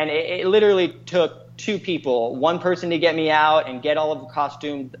 And it literally took 2 people, one person to get me out and get all of the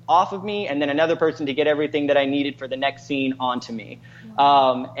costumes off of me, and then another person to get everything that I needed for the next scene onto me.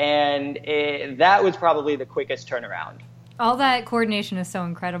 That was probably the quickest turnaround. All that coordination is so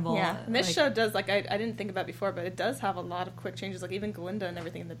incredible. Yeah, and this show does, like, I didn't think about before, but it does have a lot of quick changes, like even Glinda and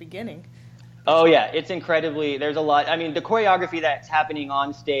everything in the beginning. Oh, yeah, it's incredibly, there's a lot. I mean, the choreography that's happening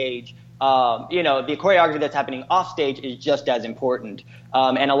on stage, the choreography that's happening off stage is just as important.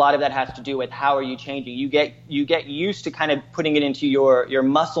 And a lot of that has to do with how are you changing. You get used to kind of putting it into your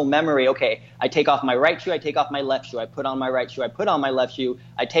muscle memory. Okay, I take off my right shoe, I take off my left shoe, I put on my right shoe, I put on my left shoe,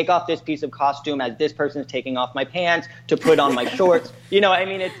 I take off this piece of costume as this person is taking off my pants to put on my shorts. I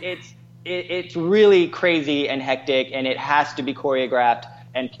mean, it's really crazy and hectic, and it has to be choreographed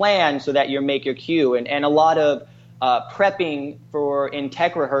and planned so that you make your cue. And a lot of prepping in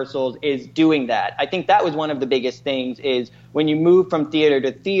tech rehearsals is doing that. I think that was one of the biggest things is when you move from theater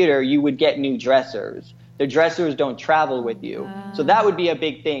to theater, you would get new dressers. The dressers don't travel with you. So that would be a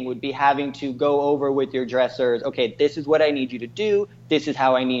big thing, would be having to go over with your dressers. Okay, this is what I need you to do. This is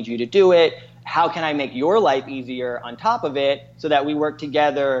how I need you to do it. How can I make your life easier on top of it so that we work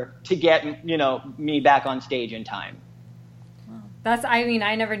together to get, me back on stage in time?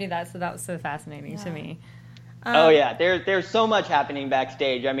 I never knew that, so that was so fascinating to me. Oh yeah, there's so much happening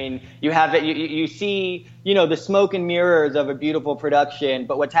backstage. I mean, you have it. You see, the smoke and mirrors of a beautiful production,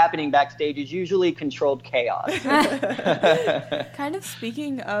 but what's happening backstage is usually controlled chaos. Kind of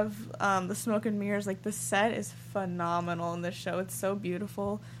speaking of the smoke and mirrors, like the set is phenomenal in this show. It's so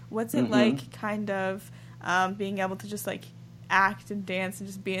beautiful. What's it like, kind of being able to just like act and dance and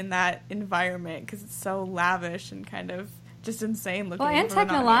just be in that environment because it's so lavish and kind of just insane looking. Well, and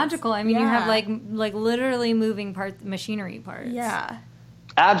technological. I mean, you have like literally moving machinery parts. Yeah,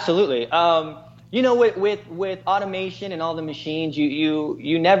 absolutely. With automation and all the machines,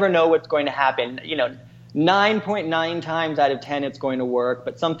 you never know what's going to happen. 9.9 times out of 10 it's going to work,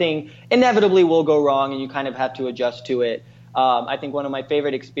 but something inevitably will go wrong, and you kind of have to adjust to it. I think one of my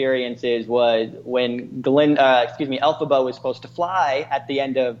favorite experiences was when Elphaba was supposed to fly at the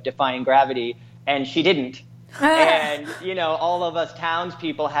end of Defying Gravity, and she didn't. And, all of us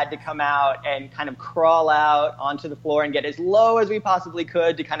townspeople had to come out and kind of crawl out onto the floor and get as low as we possibly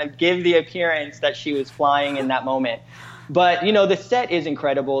could to kind of give the appearance that she was flying in that moment. But, the set is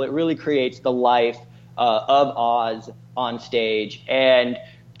incredible. It really creates the life of Oz on stage. And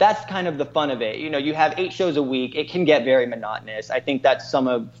that's kind of the fun of it. You have 8 shows a week. It can get very monotonous. I think that's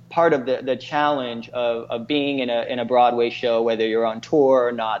part of the challenge of being in a Broadway show, whether you're on tour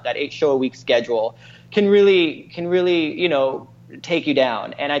or not. That 8-show-a-week schedule can really, take you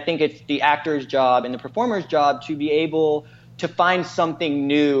down. And I think it's the actor's job and the performer's job to be able to find something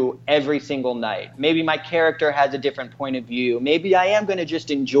new every single night. Maybe my character has a different point of view. Maybe I am going to just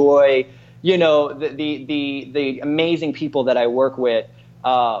enjoy, the amazing people that I work with.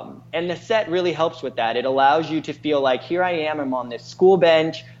 And the set really helps with that. It allows you to feel like, here I am, I'm on this school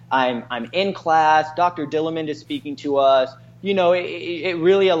bench, I'm in class, Dr. Dillamond is speaking to us. It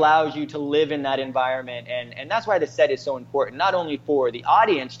really allows you to live in that environment. And that's why the set is so important, not only for the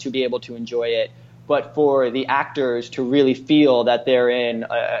audience to be able to enjoy it, but for the actors to really feel that they're in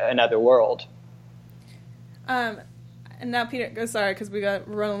another world. And now, Peter, sorry, because we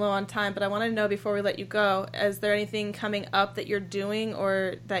got running low on time, but I want to know before we let you go, is there anything coming up that you're doing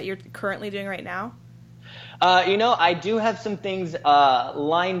or that you're currently doing right now? I do have some things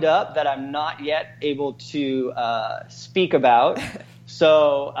lined up that I'm not yet able to speak about.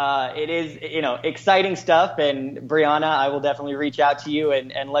 So it is, exciting stuff. And Brianna, I will definitely reach out to you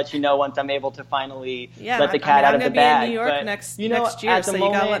and let you know once I'm able to finally let the cat out of the bag. I'm going to be in New York next year, so you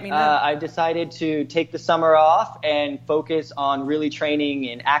got to let me know. I've decided to take the summer off and focus on really training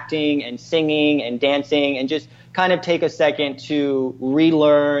in acting and singing and dancing and just kind of take a second to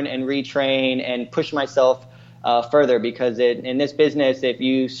relearn and retrain and push myself further, because in this business, if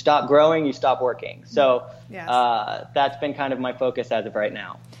you stop growing, you stop working. So that's been kind of my focus as of right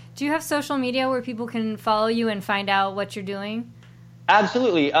now. Do you have social media where people can follow you and find out what you're doing?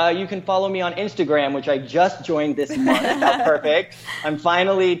 Absolutely. You can follow me on Instagram, which I just joined this month. How perfect. I'm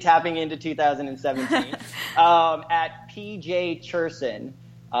finally tapping into 2017 at PJ Cherson.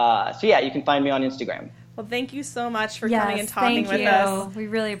 So yeah, you can find me on Instagram. Well, thank you so much for coming and talking with us. We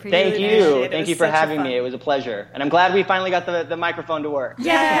really appreciate it. Thank you for having me. It was a pleasure. And I'm glad we finally got the microphone to work. Yay!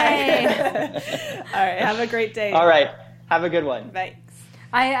 All right. Have a great day. All right. Have a good one. Thanks.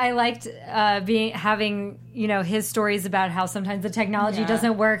 I liked having his stories about how sometimes the technology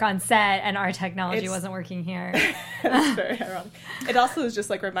doesn't work on set and our technology wasn't working here. That's very ironic. It also was just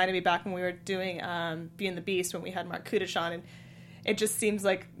reminded me back when we were doing Being the Beast when we had Mark Kudish on, and it just seems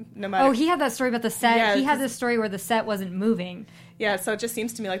like no matter... Oh, he had that story about the set. Yeah, he had this story where the set wasn't moving. Yeah, so it just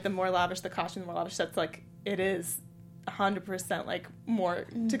seems to me like the more lavish the costume, the more lavish sets, it is 100% like more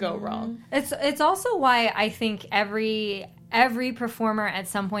to go wrong. It's also why I think every performer at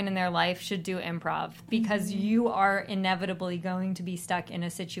some point in their life should do improv, because you are inevitably going to be stuck in a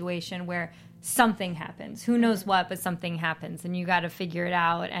situation where something happens. Who knows what, but something happens, and you got to figure it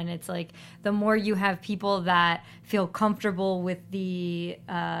out. And it's like the more you have people that feel comfortable with the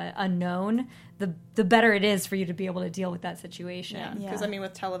unknown, the better it is for you to be able to deal with that situation. Yeah, because I mean,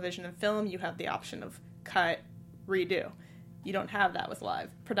 with television and film, you have the option of cut, redo. You don't have that with live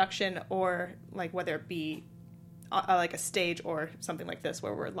production, or like whether it be like a stage or something like this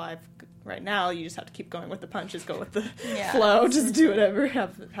where we're live right now. You just have to keep going with the punches, go with the flow, just do whatever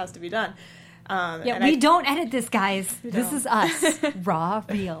has to be done. We don't edit this, guys. This is us, raw,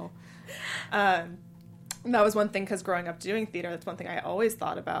 real. That was one thing, because growing up doing theater, that's one thing I always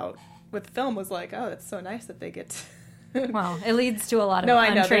thought about with film, was like, oh, it's so nice that they get to... Well, it leads to a lot of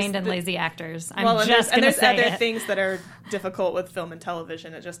untrained and lazy actors. I'm just going to say there's other things that are difficult with film and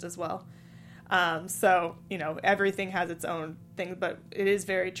television just as well. So, everything has its own thing, but it is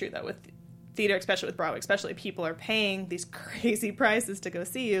very true that with theater, especially with Broadway, especially, people are paying these crazy prices to go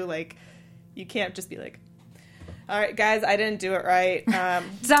see you. Like, you can't just be like, all right, guys, I didn't do it right.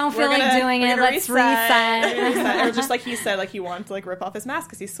 Don't feel like doing it. Let's reset. Or just like he said, like he wanted to like rip off his mask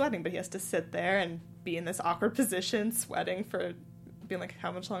because he's sweating, but he has to sit there and be in this awkward position, sweating for being like,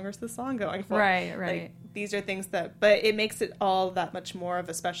 how much longer is this song going for? Right. Like, these are things but it makes it all that much more of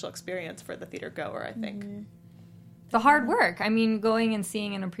a special experience for the theater goer, I think. Mm-hmm. The hard work. I mean, going and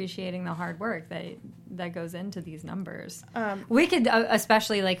seeing and appreciating the hard work that goes into these numbers. Wicked,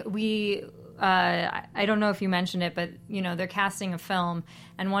 especially, like I don't know if you mentioned it, but they're casting a film,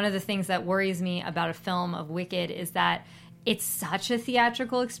 and one of the things that worries me about a film of Wicked is that it's such a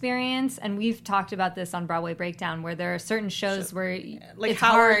theatrical experience, and we've talked about this on Broadway Breakdown, where there are certain shows where like, it's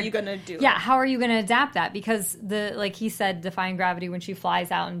how hard. Are you going to do it? Yeah, how are you going to adapt that? Because like he said, Defying Gravity, when she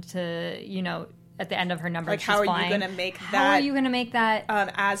flies out into at the end of her number, like, she's how are flying. you going to make that? How are you going to make that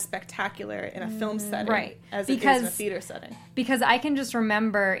as spectacular in a film setting, right? As it is in a theater setting? Because I can just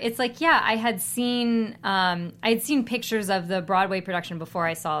remember, it's like, I had seen pictures of the Broadway production before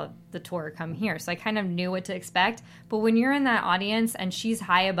I saw the tour come here, so I kind of knew what to expect. But when you're in that audience and she's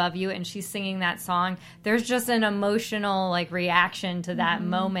high above you and she's singing that song, there's just an emotional like reaction to that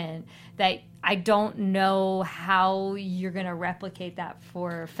moment that I don't know how you're going to replicate that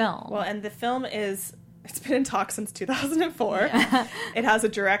for film. Well, and the film it's been in talks since 2004. It has a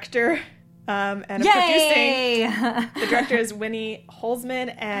director and a producing. The director is Winnie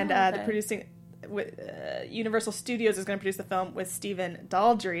Holzman, and the producing Universal Studios is going to produce the film with Stephen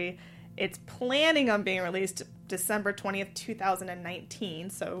Daldry. It's planning on being released December 20th, 2019,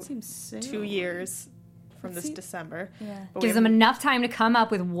 so 2 years from this December. Yeah. Gives them enough time to come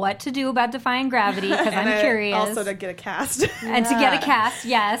up with what to do about Defying Gravity, because I'm curious. Also to get a cast. And to get a cast,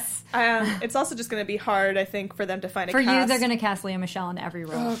 yes. It's also just going to be hard, I think, for them to find a cast. For you, they're going to cast Lea Michele in every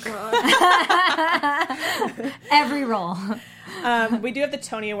role. Oh, God. Every role. We do have the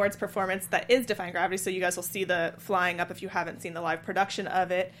Tony Awards performance that is Defying Gravity, so you guys will see the flying up if you haven't seen the live production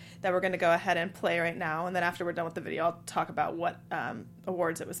of it, that we're going to go ahead and play right now. And then after we're done with the video, I'll talk about what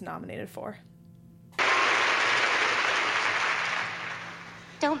awards it was nominated for.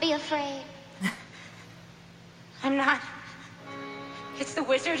 Don't be afraid. I'm not. It's the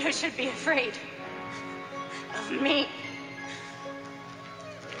wizard who should be afraid of me.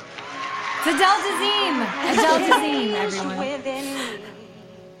 It's Adele Dazeem. Adele Dazeem, everyone. Within me.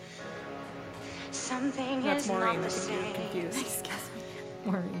 Something That's is Maureen. not the I same. think you're confused.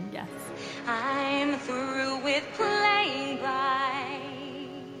 Maureen, yes. I'm through with playing by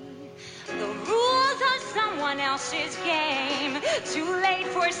the rules of someone else's game. Too late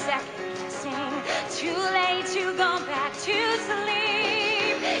for second guessing. Too late to go back to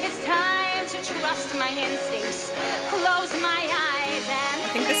sleep. It's time to trust my instincts. Close my eyes and I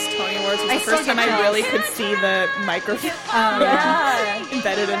think this Tony Awards was the first time I really could see the microphone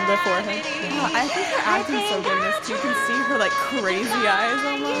embedded in the forehead. Oh, I think her acting's so good in this too. You can see her like crazy eyes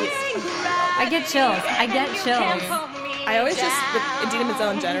almost. I get chills. I always just, with Idina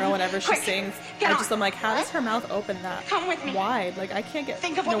Menzel in general, whenever she sings, I'm like, how does her mouth open that wide? Like, I can't get,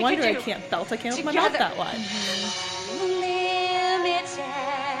 no wonder I can't belt. I can't open my mouth that wide.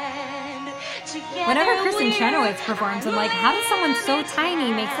 Whenever Kristen Chenoweth performs, I'm like, how does someone so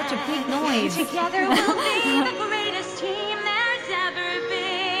tiny make such a big noise? Together we'll be the greatest team there's ever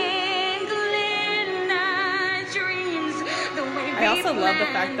been. Glenna dreams the way I also love the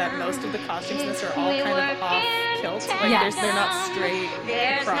fact that most of the costumes in this are all kind of off kilt. Like, they're not straight across.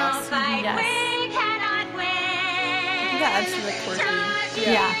 Yes. I think that adds to the quirky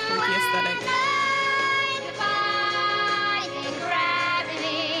aesthetic.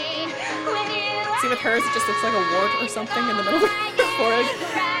 with hers, it just looks like a wart or something in the middle of her forehead.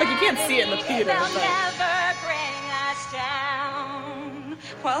 Like, you can't see it in the theater, but...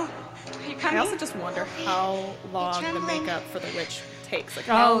 Well, I also just wonder how long the makeup for the witch takes. Like,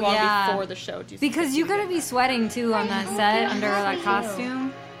 how long before the show do you think? Because you gotta be sweating, too, on that set under that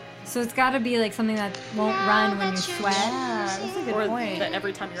costume. So it's gotta be, like, something that won't run when you sweat. Yeah, that's a good point. That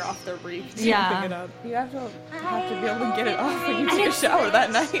every time you're off the reef, Yeah. it up. You have to be able to get it off when you take a shower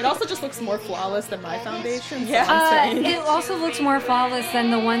that night. It also just looks more flawless than my foundation. So It also looks more flawless than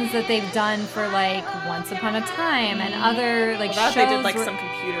the ones that they've done for, like, Once Upon a Time and other, like, shows. They did, like, some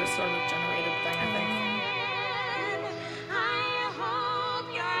computer sort of generated thing, I think.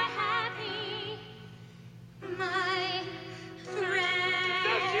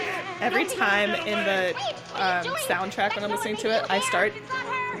 Every time in the soundtrack when I'm listening to it, I start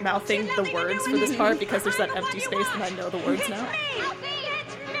mouthing the words for this part because there's that empty space and I know the words now.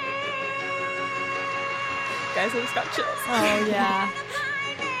 Guys, I just got chills. Oh, yeah.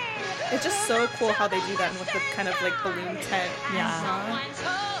 It's just so cool how they do that with the kind of like balloon tent. Yeah.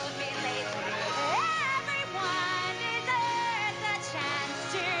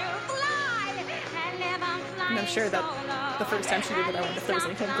 And I'm sure that the first time she did it, I wondered if there was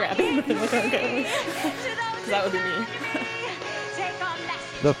anything grabbing the thing like, okay. Because that would be me.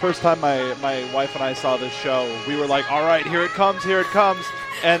 The first time my wife and I saw this show, we were like, all right, here it comes.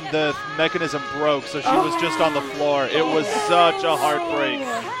 And the mechanism broke, so she was just on the floor. It was such a heartbreak.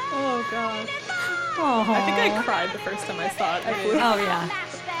 Oh, God. Oh. I think I cried the first time I saw it. Oh, yeah.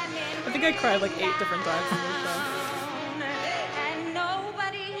 I think I cried like 8 different times in this show. And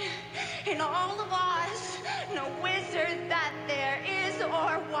nobody in all of Oz, no wizard that there is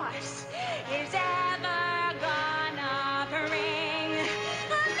or was, is ever gonna bring a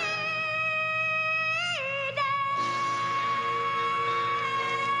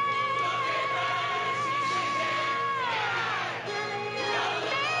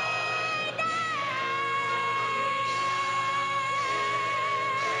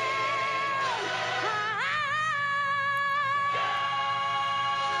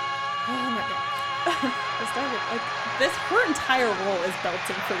Her entire role is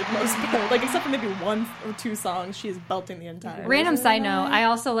belting for the most part. Like, except for maybe 1 or 2 songs, she is belting the entire. Random side note, I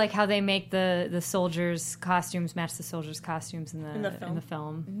also like how they make the soldiers' costumes match the soldiers' costumes in the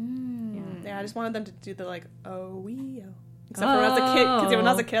film. Yeah, I just wanted them to do the, like, oh-wee-oh. Except for when I was a kid, because when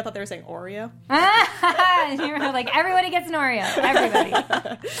I was a kid, I thought they were saying Oreo. You were like, everybody gets an Oreo. Everybody.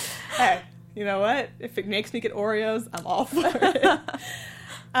 Hey, you know what? If it makes me get Oreos, I'm all for it.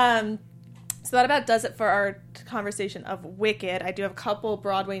 So that about does it for our conversation of Wicked. I do have a couple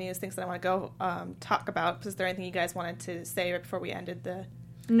Broadway news things that I want to go talk about. Is there anything you guys wanted to say right before we ended the...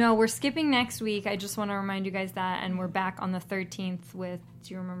 No, we're skipping next week. I just want to remind you guys that. And we're back on the 13th with...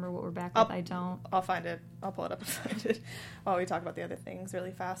 Do you remember what we're back with? I don't. I'll find it. I'll pull it up and find it while we talk about the other things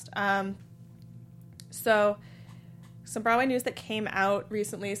really fast. So, some Broadway news that came out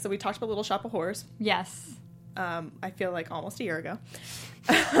recently. So we talked about Little Shop of Horrors. Yes. I feel like almost a year ago.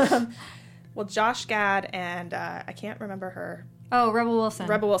 Well, Josh Gad and I can't remember her. Oh, Rebel Wilson.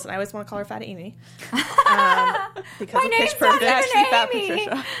 Rebel Wilson. I always want to call her Fat Amy. Because My of name's Pitch Perfect. not even Fat Amy.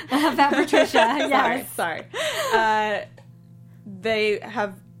 Patricia. Fat Patricia, yes. Sorry. They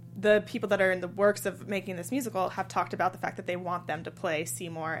have, the people that are in the works of making this musical have talked about the fact that they want them to play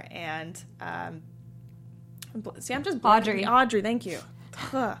Seymour and, see, I'm just... Audrey, thank you.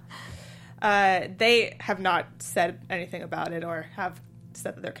 They have not said anything about it or have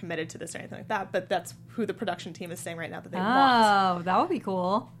said that they're committed to this or anything like that, but that's who the production team is saying right now that they want. Oh, that would be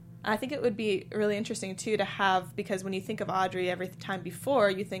cool. I think it would be really interesting, too, to have, because when you think of Audrey every time before,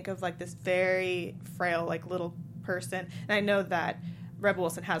 you think of, like, this very frail, like, little person. And I know that Rebel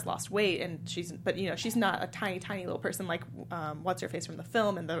Wilson has lost weight, and she's not a tiny, tiny little person like What's-Her-Face from the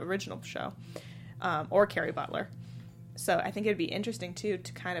film and the original show, or Carrie Butler. So I think it'd be interesting, too,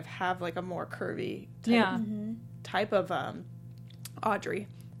 to kind of have, like, a more curvy type of Audrey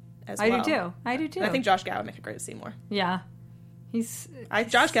as well. I do, too. And I think Josh Gad would make a great Seymour. Yeah.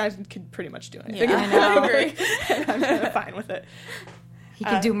 Josh Gad could pretty much do anything. Yeah, I know. I agree. I'm fine with it. He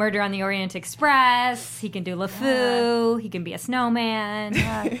can do Murder on the Orient Express. He can do LeFou. He can be a snowman.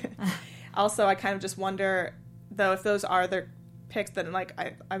 Also, I kind of just wonder, though, if those are their picks, then like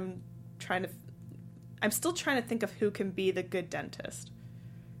I'm still trying to think of who can be the good dentist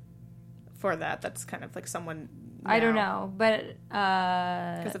for that. That's kind of like someone. I don't know, but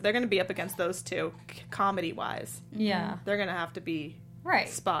because if they're going to be up against those two, comedy-wise, yeah, they're going to have to be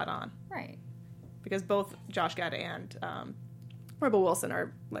spot on, right? Because both Josh Gad and Rebel Wilson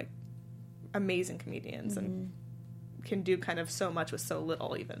are like amazing comedians and can do kind of so much with so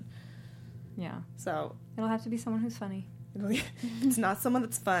little, even. Yeah. So it'll have to be someone who's funny. it's not someone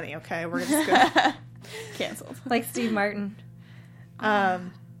that's funny, okay? We're just gonna canceled. Like Steve Martin.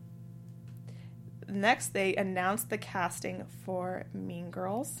 Next, they announced the casting for Mean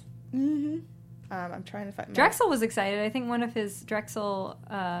Girls. Mm-hmm. I'm trying to find... Drexel was excited. I think one of his... Drexel,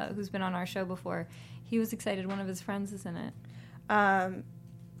 who's been on our show before, he was excited one of his friends is in it.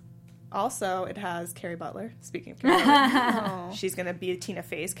 Also, it has Carrie Butler. Speaking of Carrie Butler, she's going to be a Tina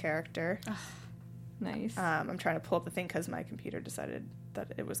Fey's character. Nice. I'm trying to pull up the thing because my computer decided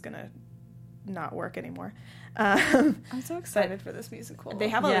that it was going to not work anymore. I'm so excited for this musical. They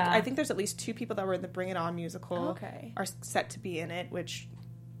have, I think there's at least 2 people that were in the Bring It On musical are set to be in it, which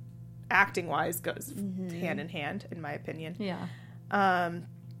acting-wise goes hand in hand, in my opinion. Yeah.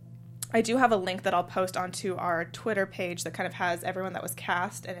 I do have a link that I'll post onto our Twitter page that kind of has everyone that was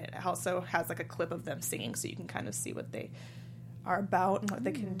cast, and it also has like a clip of them singing, so you can kind of see what they are about and what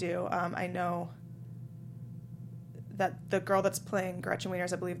they can do. I know that the girl that's playing Gretchen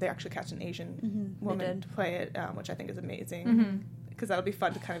Wieners, I believe they actually cast an Asian woman to play it, which I think is amazing. Because that'll be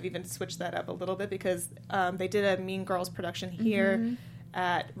fun to kind of even switch that up a little bit, because they did a Mean Girls production here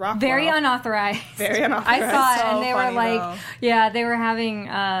at Rockwell. Very unauthorized. Very unauthorized. I saw it, So and they were funny, like, they were having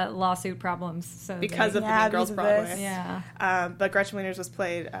lawsuit problems. So Because of the Mean Girls Broadway. Yeah. But Gretchen Wieners was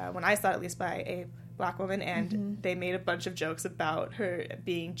played, when I saw it at least, by a black woman, and they made a bunch of jokes about her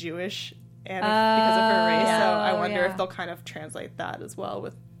being Jewish and because of her race. So I wonder if they'll kind of translate that as well.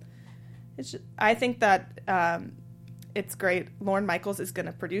 I think that it's great. Lorne Michaels is going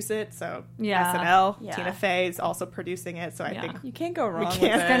to produce it, so SNL. Tina Fey is also producing it, so I think you can't go wrong with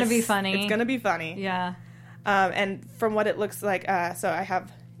this. It's going to be funny. It's going to be funny. Yeah. And from what it looks like, so I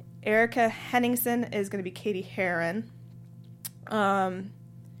have Erica Henningsen is going to be Katie Heron.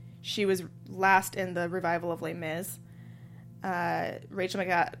 She was last in the revival of Les Mis.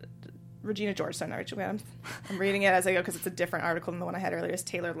 Regina George, sorry, not Rachel McAdams. I'm reading it as I go because it's a different article than the one I had earlier. Is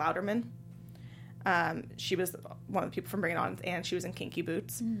Taylor Louderman. She was one of the people from Bring It On, and she was in Kinky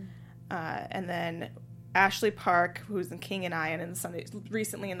Boots. And then Ashley Park, who's in King and I, and in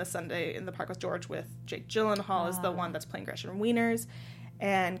the Sunday in the Park with George with Jake Gyllenhaal, is the one that's playing Gretchen Wieners.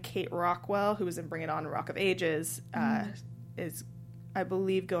 And Kate Rockwell, who was in Bring It On, Rock of Ages, is, I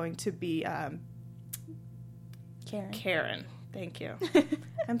believe, going to be Karen. Thank you.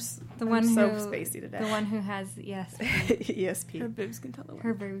 I'm so spacey today. The one who has ESP. ESP. Her boobs can tell the weather.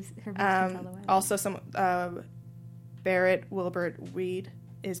 Her boobs can tell the weather. Also, Barrett Wilbert Weed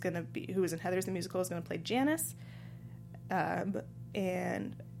is going to be, who was in Heathers the Musical, is going to play Janice.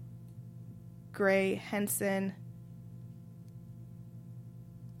 And Gray Henson.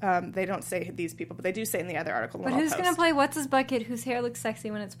 They don't say these people, but they do say in the other article. But who's going to play What's His Bucket, whose hair looks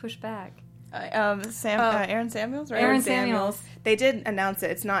sexy when it's pushed back? Aaron Samuels, right? Aaron Samuels. They did announce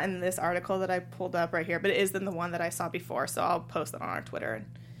it. It's not in this article that I pulled up right here, but it is in the one that I saw before, so I'll post it on our Twitter. And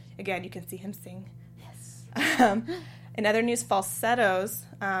again, you can see him sing. Yes. In other news, Falsettos,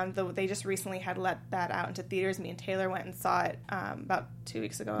 they just recently had let that out into theaters. Me and Taylor went and saw it about 2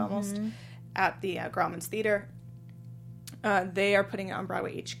 weeks ago almost at the Grauman's Theater. They are putting it on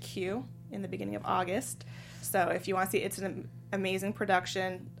Broadway HQ in the beginning of August. So if you want to see it, it's an amazing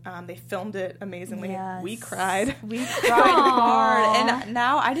production. They filmed it amazingly. Yes. We cried. We cried hard. And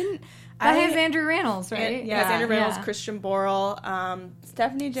now I didn't... That has Andrew Rannells, right? Yeah, Andrew Rannells, Christian Borle,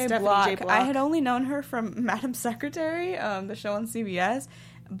 Stephanie J. Block. I had only known her from Madam Secretary, the show on CBS,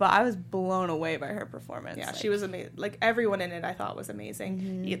 but I was blown away by her performance. Yeah, she was amazing. Like, everyone in it I thought was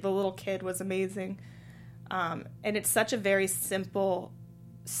amazing. The little kid was amazing. And it's such a very simple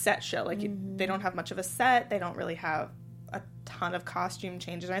set show. Like, they don't have much of a set. They don't really have a ton of costume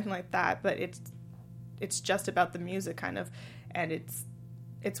changes or anything like that, but it's just about the music, kind of, and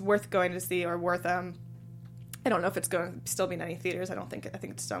it's worth going to see, or worth I don't know if it's going to still be in any theaters. I think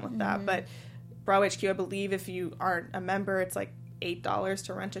it's done with that. But Broadway HQ, I believe, if you aren't a member, it's like $8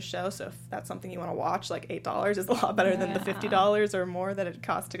 to rent a show. So if that's something you want to watch, like $8 is a lot better than the $50 or more that it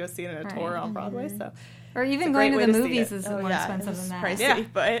costs to go see it in a tour on Broadway. So, or even going to the movies is more expensive than that. Pricey, yeah,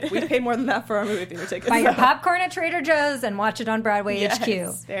 but we paid more than that for our movie theater tickets. Buy your popcorn at Trader Joe's and watch it on Broadway HQ.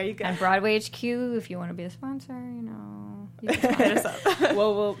 There you go. And Broadway HQ, if you want to be a sponsor, you can sponsor us up.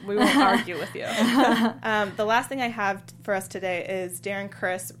 Well, we won't argue with you. The last thing I have for us today is Darren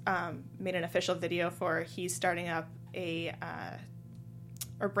Criss made an official video for he's starting up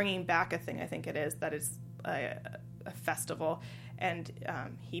or bringing back a thing, I think it is, that is a festival. and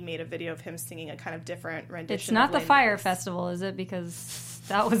he made a video of him singing a kind of different rendition. It's not of the Les Fire Mis. Festival, is it? Because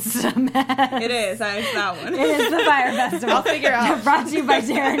that was a mess. It is. It's that one. It is the Fire Festival. I'll figure out. Brought to you by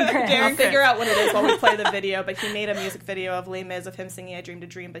Darren Criss. I'll figure out what it is while we play the video, but he made a music video of Les Mis of him singing I Dreamed a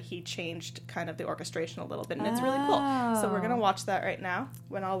Dream, but he changed kind of the orchestration a little bit, and it's really cool. So we're going to watch that right now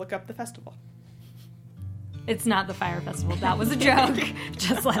when I'll look up the festival. It's not the Fire Festival. That was a joke.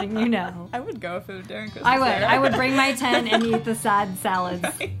 Just letting you know. I would go if it was Darren Criss. I would. I would bring my tent and eat the sad salads.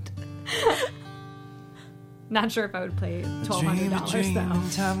 Right. Not sure if I would pay Dream $1,200 though. in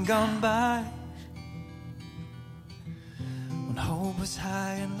time gone by, when hope was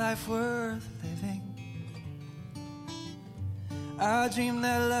high and life worth living. I dreamed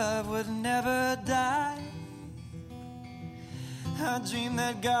that love would never die. I dreamed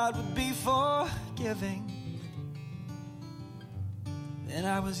that God would be forgiving. Then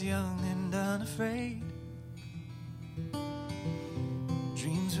I was young and unafraid.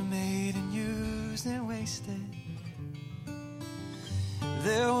 Dreams were made and used and wasted.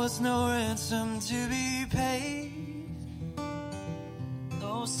 There was no ransom to be paid,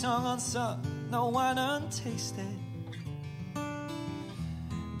 no song unsung, no wine untasted.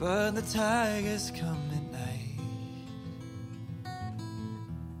 But the tigers come at night,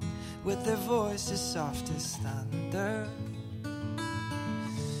 with their voices soft as thunder,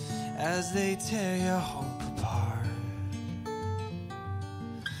 as they tear your hope apart,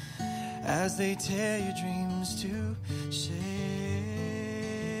 as they tear your dreams to shade.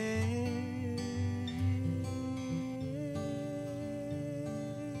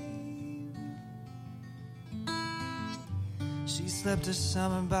 She slept a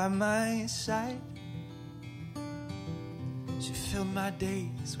summer by my side. She filled my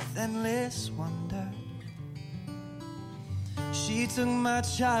days with endless wonder. She took my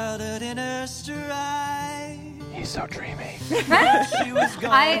childhood in her stride. He's so dreamy. She was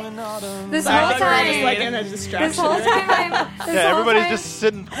gone when autumn. This whole time, Just like in a distraction. this whole time, Everybody's just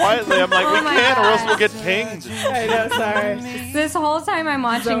sitting quietly. I'm like, Oh we my can't, or else God. we'll get pinged. I know, sorry. This whole time I'm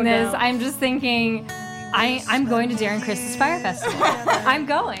watching Zoned this, out. I'm just thinking, I'm going to Darren Criss's Fire Festival. I'm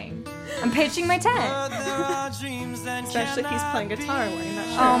going. I'm pitching my tent. Especially if he's playing guitar and wearing that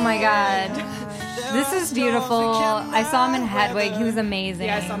shirt. Oh my god. This is beautiful. I saw him in Hedwig. He was amazing.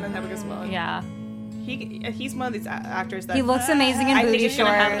 Yeah, I saw him in Hedwig as well. Yeah. He's one of these actors that He looks amazing in I think booty he's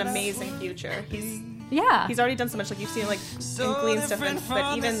gonna have an shorts. amazing future. Yeah. He's already done so much. Like you've seen like in Glee and stuff,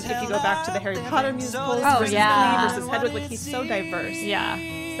 but even if you go back to the Harry Potter musicals versus yeah. Glee versus Hedwig, like he's so diverse. Yeah.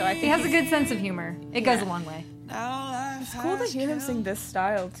 So I think He has a good sense of humor. It goes a long way. It's cool to hear him sing this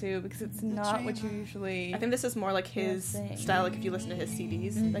style too, because it's not what you usually. I think this is more like his style. Like if you listen to his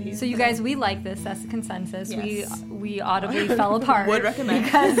CDs, that he's So you guys, we like this. That's the consensus. Yes. We audibly fell apart. Would recommend.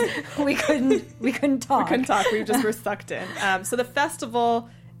 because we couldn't talk. We couldn't talk. We just were sucked in. So the festival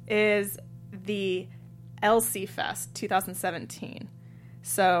is the LC Fest 2017.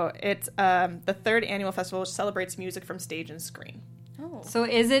 So it's the third annual festival which celebrates music from stage and screen. Oh. So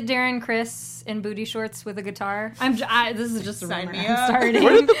is it Darren Criss in booty shorts with a guitar? This is just a Sign rumor. me I'm up. starting.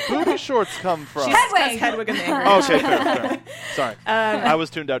 Where did the booty shorts come from? Hedwig. Hedwig and the Angry. Oh, okay, fair. Sorry. I was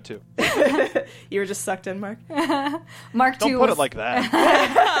tuned out too. You were just sucked in, Mark. Mark Don't II put was, it like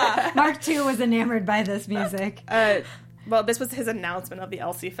that. Mark II was enamored by this music. Well, this was his announcement of the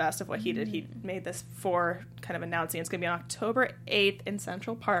LC Fest of what he did. He made this for kind of announcing it's going to be on October 8th in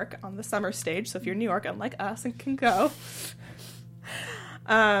Central Park on the summer stage. So if you're in New York, unlike us, and can go.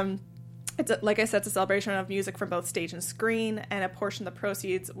 Like I said, it's a celebration of music from both stage and screen, and a portion of the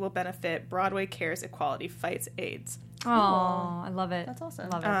proceeds will benefit Broadway Cares Equality Fights AIDS. Oh, I love it. That's awesome.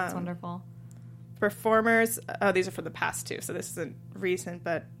 Love it. It's wonderful. Performers, these are from the past too, so this isn't recent,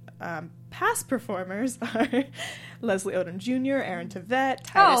 but past performers are Leslie Odom Jr., Aaron Tveit,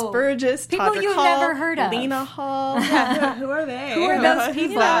 Titus Burgess, people Todrick you've Hall, never heard of. Lena Hall. Who are they? Who are those Who's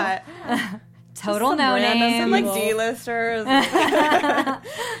people? that? Total no name. Some like D-listers.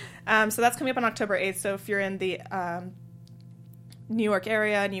 So that's coming up on October 8th, so if you're in the New York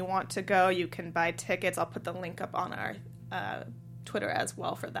area and you want to go, you can buy tickets. I'll put the link up on our Twitter as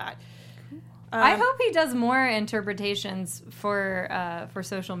well for that. I hope he does more interpretations for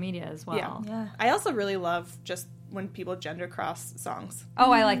social media as well. Yeah. I also really love just when people gender cross songs.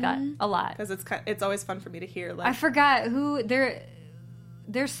 Oh, I like that a lot. Because it's always fun for me to hear. Like, I forgot who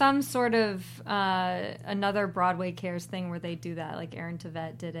there's some sort of another Broadway Cares thing where they do that. Like Aaron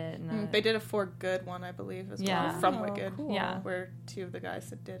Tveit did it. And they did a For Good one, I believe, as Yeah. well, from Oh, Wicked. cool. Yeah. Where two of the guys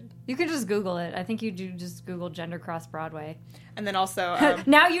that did. You could just Google it. I think you do just Google gender cross Broadway. And then also...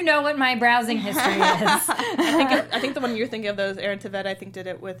 Now you know what my browsing history is. I think the one you're thinking of, those Aaron Tveit, I think did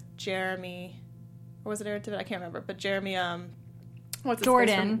it with Jeremy... Or was it Aaron Tveit? I can't remember. But Jeremy...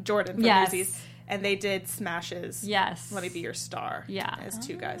 Jordan from yes. Newsies. And they did Smash's Yes. Let Me Be Your Star. Yeah. As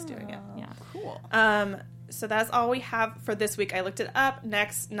two guys doing it. Yeah. Cool. So that's all we have for this week. I looked it up.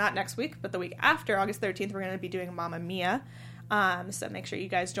 Not next week, but the week after, August 13th, we're going to be doing Mamma Mia. So make sure you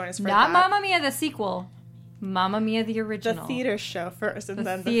guys join us for that. Not Mamma Mia the sequel. Mamma Mia the original. The theater show first, and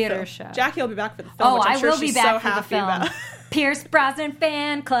then the theater film. show. Jackie will be back for the film. Which I'm sure I will be she's back so for the film. About. Pierce Brosnan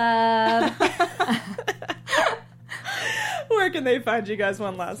fan club. Where can they find you guys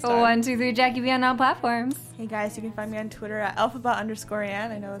one last time? 1, 2, 3 Jackie B on all platforms. Hey guys, you can find me on Twitter at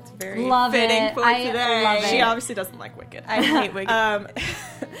alphabet_Ann. I know it's very Love fitting it. for I today. love it. She obviously doesn't like Wicked. I hate Wicked.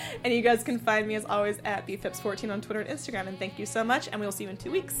 And you guys can find me as always at bfips14 on Twitter and Instagram. And thank you so much, and we'll see you in 2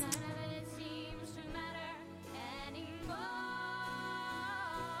 weeks.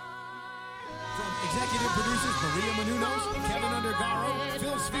 From executive producers Maria Menounos, Kevin Undergaro,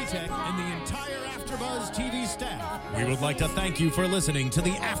 Phil Svitek, and the entire AfterBuzz TV staff, we would like to thank you for listening to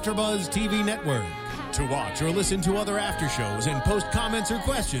the AfterBuzz TV network. To watch or listen to other after shows and post comments or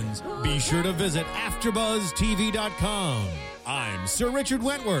questions, be sure to visit AfterBuzzTV.com. I'm Sir Richard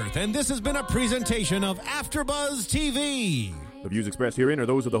Wentworth, and this has been a presentation of AfterBuzz TV. The views expressed herein are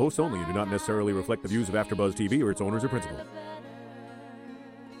those of the hosts only and do not necessarily reflect the views of AfterBuzz TV or its owners or principals.